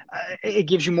achieve. It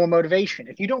gives you more motivation.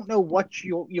 If you don't know what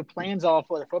your plans are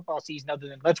for the football season, other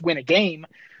than let's win a game,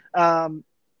 um,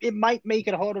 it might make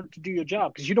it harder to do your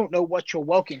job because you don't know what you're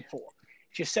working for.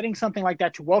 If you're setting something like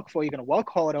that to work for, you're going to work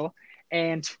harder,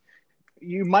 and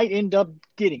you might end up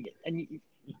getting it, and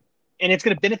it's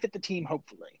going to benefit the team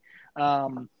hopefully.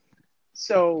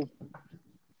 So,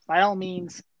 by all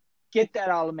means, get that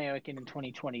All American in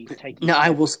 2020. Now, I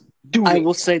will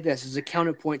Do say this as a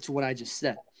counterpoint to what I just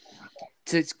said.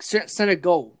 To set a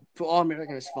goal for All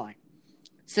American is fine.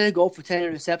 Set a goal for 10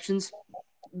 interceptions,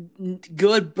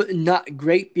 good but not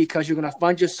great, because you're going to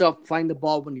find yourself playing the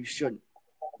ball when you shouldn't.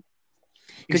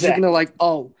 Because you're going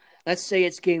to let's say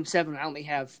it's game 7, I only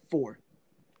have 4.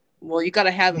 Well, you got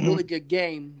to have a really good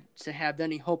game to have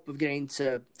any hope of getting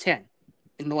to 10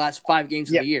 in the last 5 games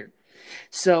of the year.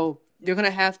 So you're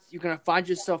gonna find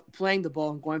yourself playing the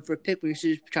ball and going for a pick when you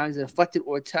should be trying to deflect it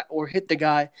or hit the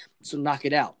guy, so knock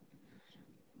it out.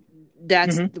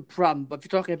 That's the problem. But if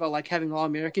you're talking about like having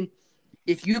All-American,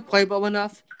 if you play well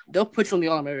enough, they'll put you on the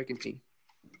All-American team.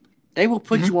 They will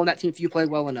put you on that team if you play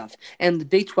well enough. And the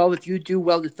Big 12, if you do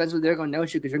well defensively, they're going to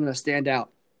notice you because you're going to stand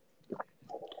out.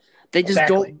 They just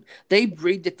don't. They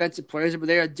breed defensive players, but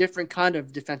they're a different kind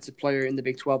of defensive player in the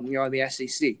Big 12 than you are in the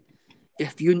SEC.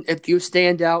 If you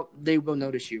stand out, they will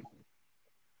notice you.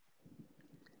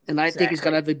 And I think he's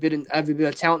got every bit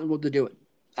of talent in the world to do it.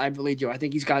 I really do. I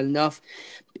think he's got enough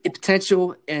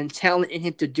potential and talent in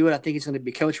him to do it. I think he's going to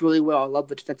be coached really well. I love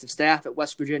the defensive staff at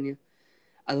West Virginia.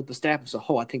 I love the staff as a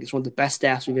whole. I think it's one of the best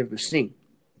staffs we've ever seen,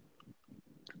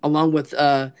 along with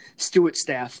Stewart's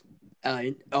staff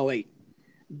in 2008.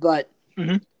 But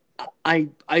I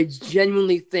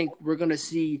genuinely think we're going to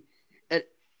see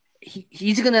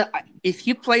he's going to – if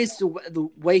he plays the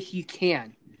way he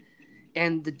can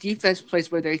and the defense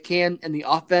plays where they can and the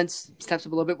offense steps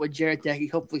up a little bit with Jarret Doege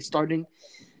hopefully starting.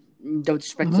 Don't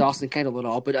disrespect Austin Kendall at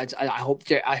all, but I hope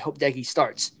Doege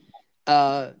starts.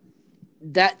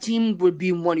 That team would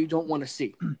be one you don't want to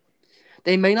see.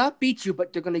 They may not beat you,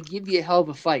 but they're going to give you a hell of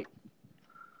a fight.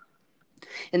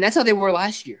 And that's how they were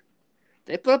last year.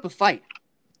 They put up a fight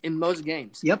in most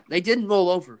games. Yep. They didn't roll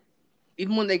over.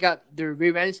 Even when they got their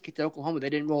rear ends kicked to Oklahoma, they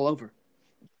didn't roll over.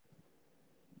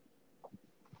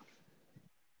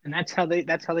 And that's how they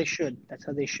should. That's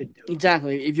how they should do it.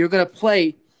 Exactly. If you're gonna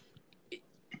play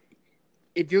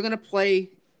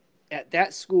at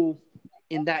that school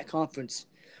in that conference,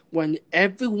 when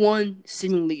everyone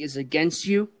seemingly is against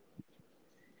you,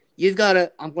 you've got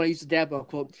to, I'm going to use the Dabo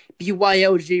quote,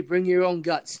 BYLG, bring your own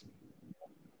guts.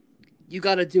 You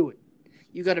got to do it.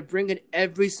 You got to bring it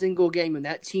every single game, and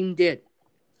that team did.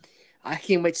 I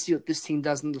can't wait to see what this team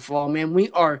does in the fall, man.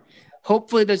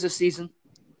 Hopefully there's a season.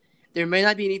 There may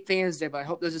not be any fans there, but I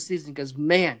hope there's a season because,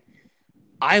 man,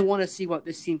 I want to see what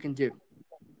this team can do.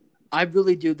 I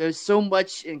really do. There's so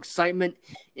much excitement,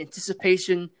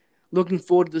 anticipation, looking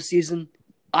forward to the season.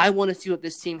 I want to see what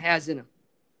this team has in them.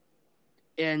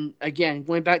 And, again,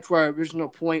 going back to our original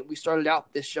point, we started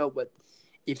out this show with,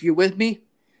 if you're with me,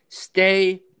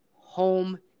 stay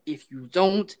home. If you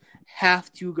don't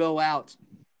have to go out.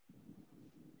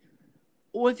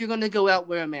 Or if you're going to go out,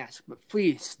 wear a mask. But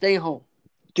please, stay home.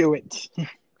 Do it.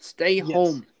 Stay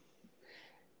home.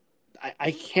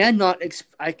 I cannot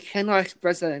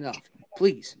express that enough.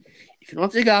 Please, if you don't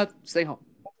have to go out, stay home.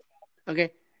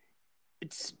 Okay?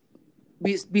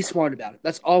 Be smart about it.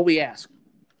 That's all we ask.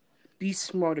 Be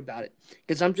smart about it.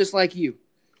 Because I'm just like you.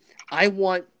 I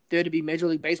want there to be Major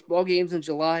League Baseball games in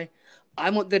July. I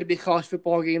want there to be college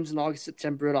football games in August,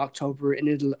 September, and October, and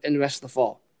the rest of the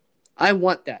fall. I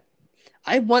want that.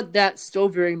 I want that so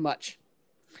very much.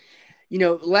 You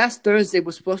know, last Thursday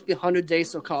was supposed to be 100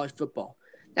 days till college football.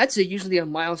 That's usually a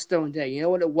milestone day. You know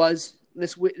what it was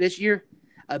this year?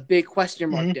 A big question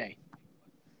mark day.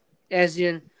 As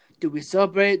in, do we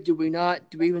celebrate? Do we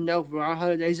not? Do we even know if we're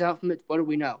 100 days out from it? What do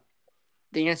we know?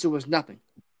 The answer was nothing.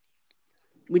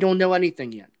 We don't know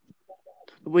anything yet.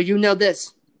 But you know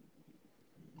this.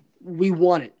 We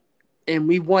want it. And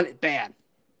we want it bad.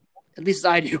 At least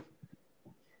I do.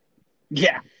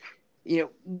 Yeah. You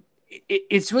know,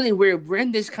 it's really weird. We're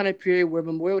in this kind of period where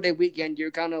Memorial Day weekend,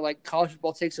 you're kind of like college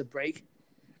football takes a break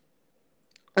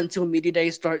until media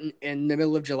days start in the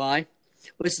middle of July.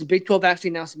 Which the Big 12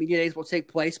 actually announced media days will take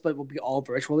place, but it will be all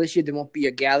virtual this year. There won't be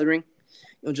a gathering.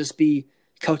 It'll just be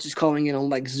coaches calling in on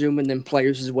like Zoom and then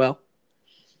players as well,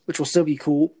 which will still be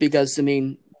cool because, I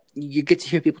mean, you get to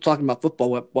hear people talking about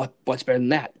football. What's better than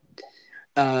that?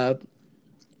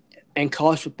 And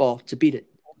college football to beat it.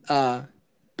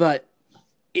 But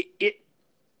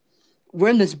we're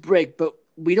in this break, but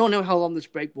we don't know how long this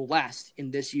break will last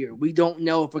in this year. We don't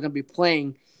know if we're going to be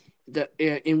playing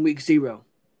in week 0.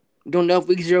 We don't know if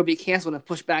week 0 will be canceled and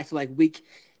pushed back to like week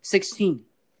 16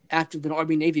 after the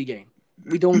Army Navy game.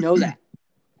 We don't know that.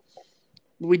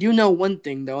 We do know one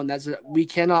thing, though, and that's that we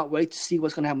cannot wait to see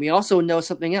what's going to happen. We also know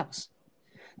something else.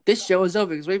 This show is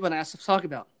over because we've been asked to talk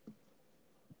about.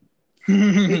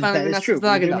 We finally been asked to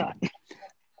talk about.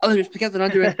 Others, we kept it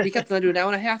under an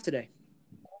hour and a half today.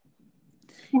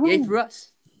 Yay for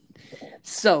us.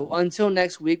 So, until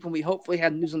next week, when we hopefully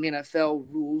have news on the NFL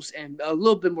rules and a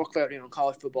little bit more clarity on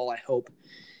college football, I hope.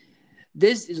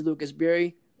 This is Lucas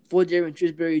Berry for Darren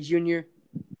Trisberry Jr.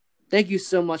 Thank you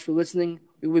so much for listening.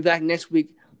 We'll be back next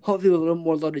week, hopefully with a little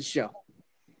more loaded show.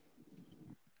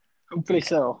 Hopefully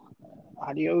so.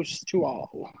 Adios to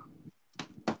all.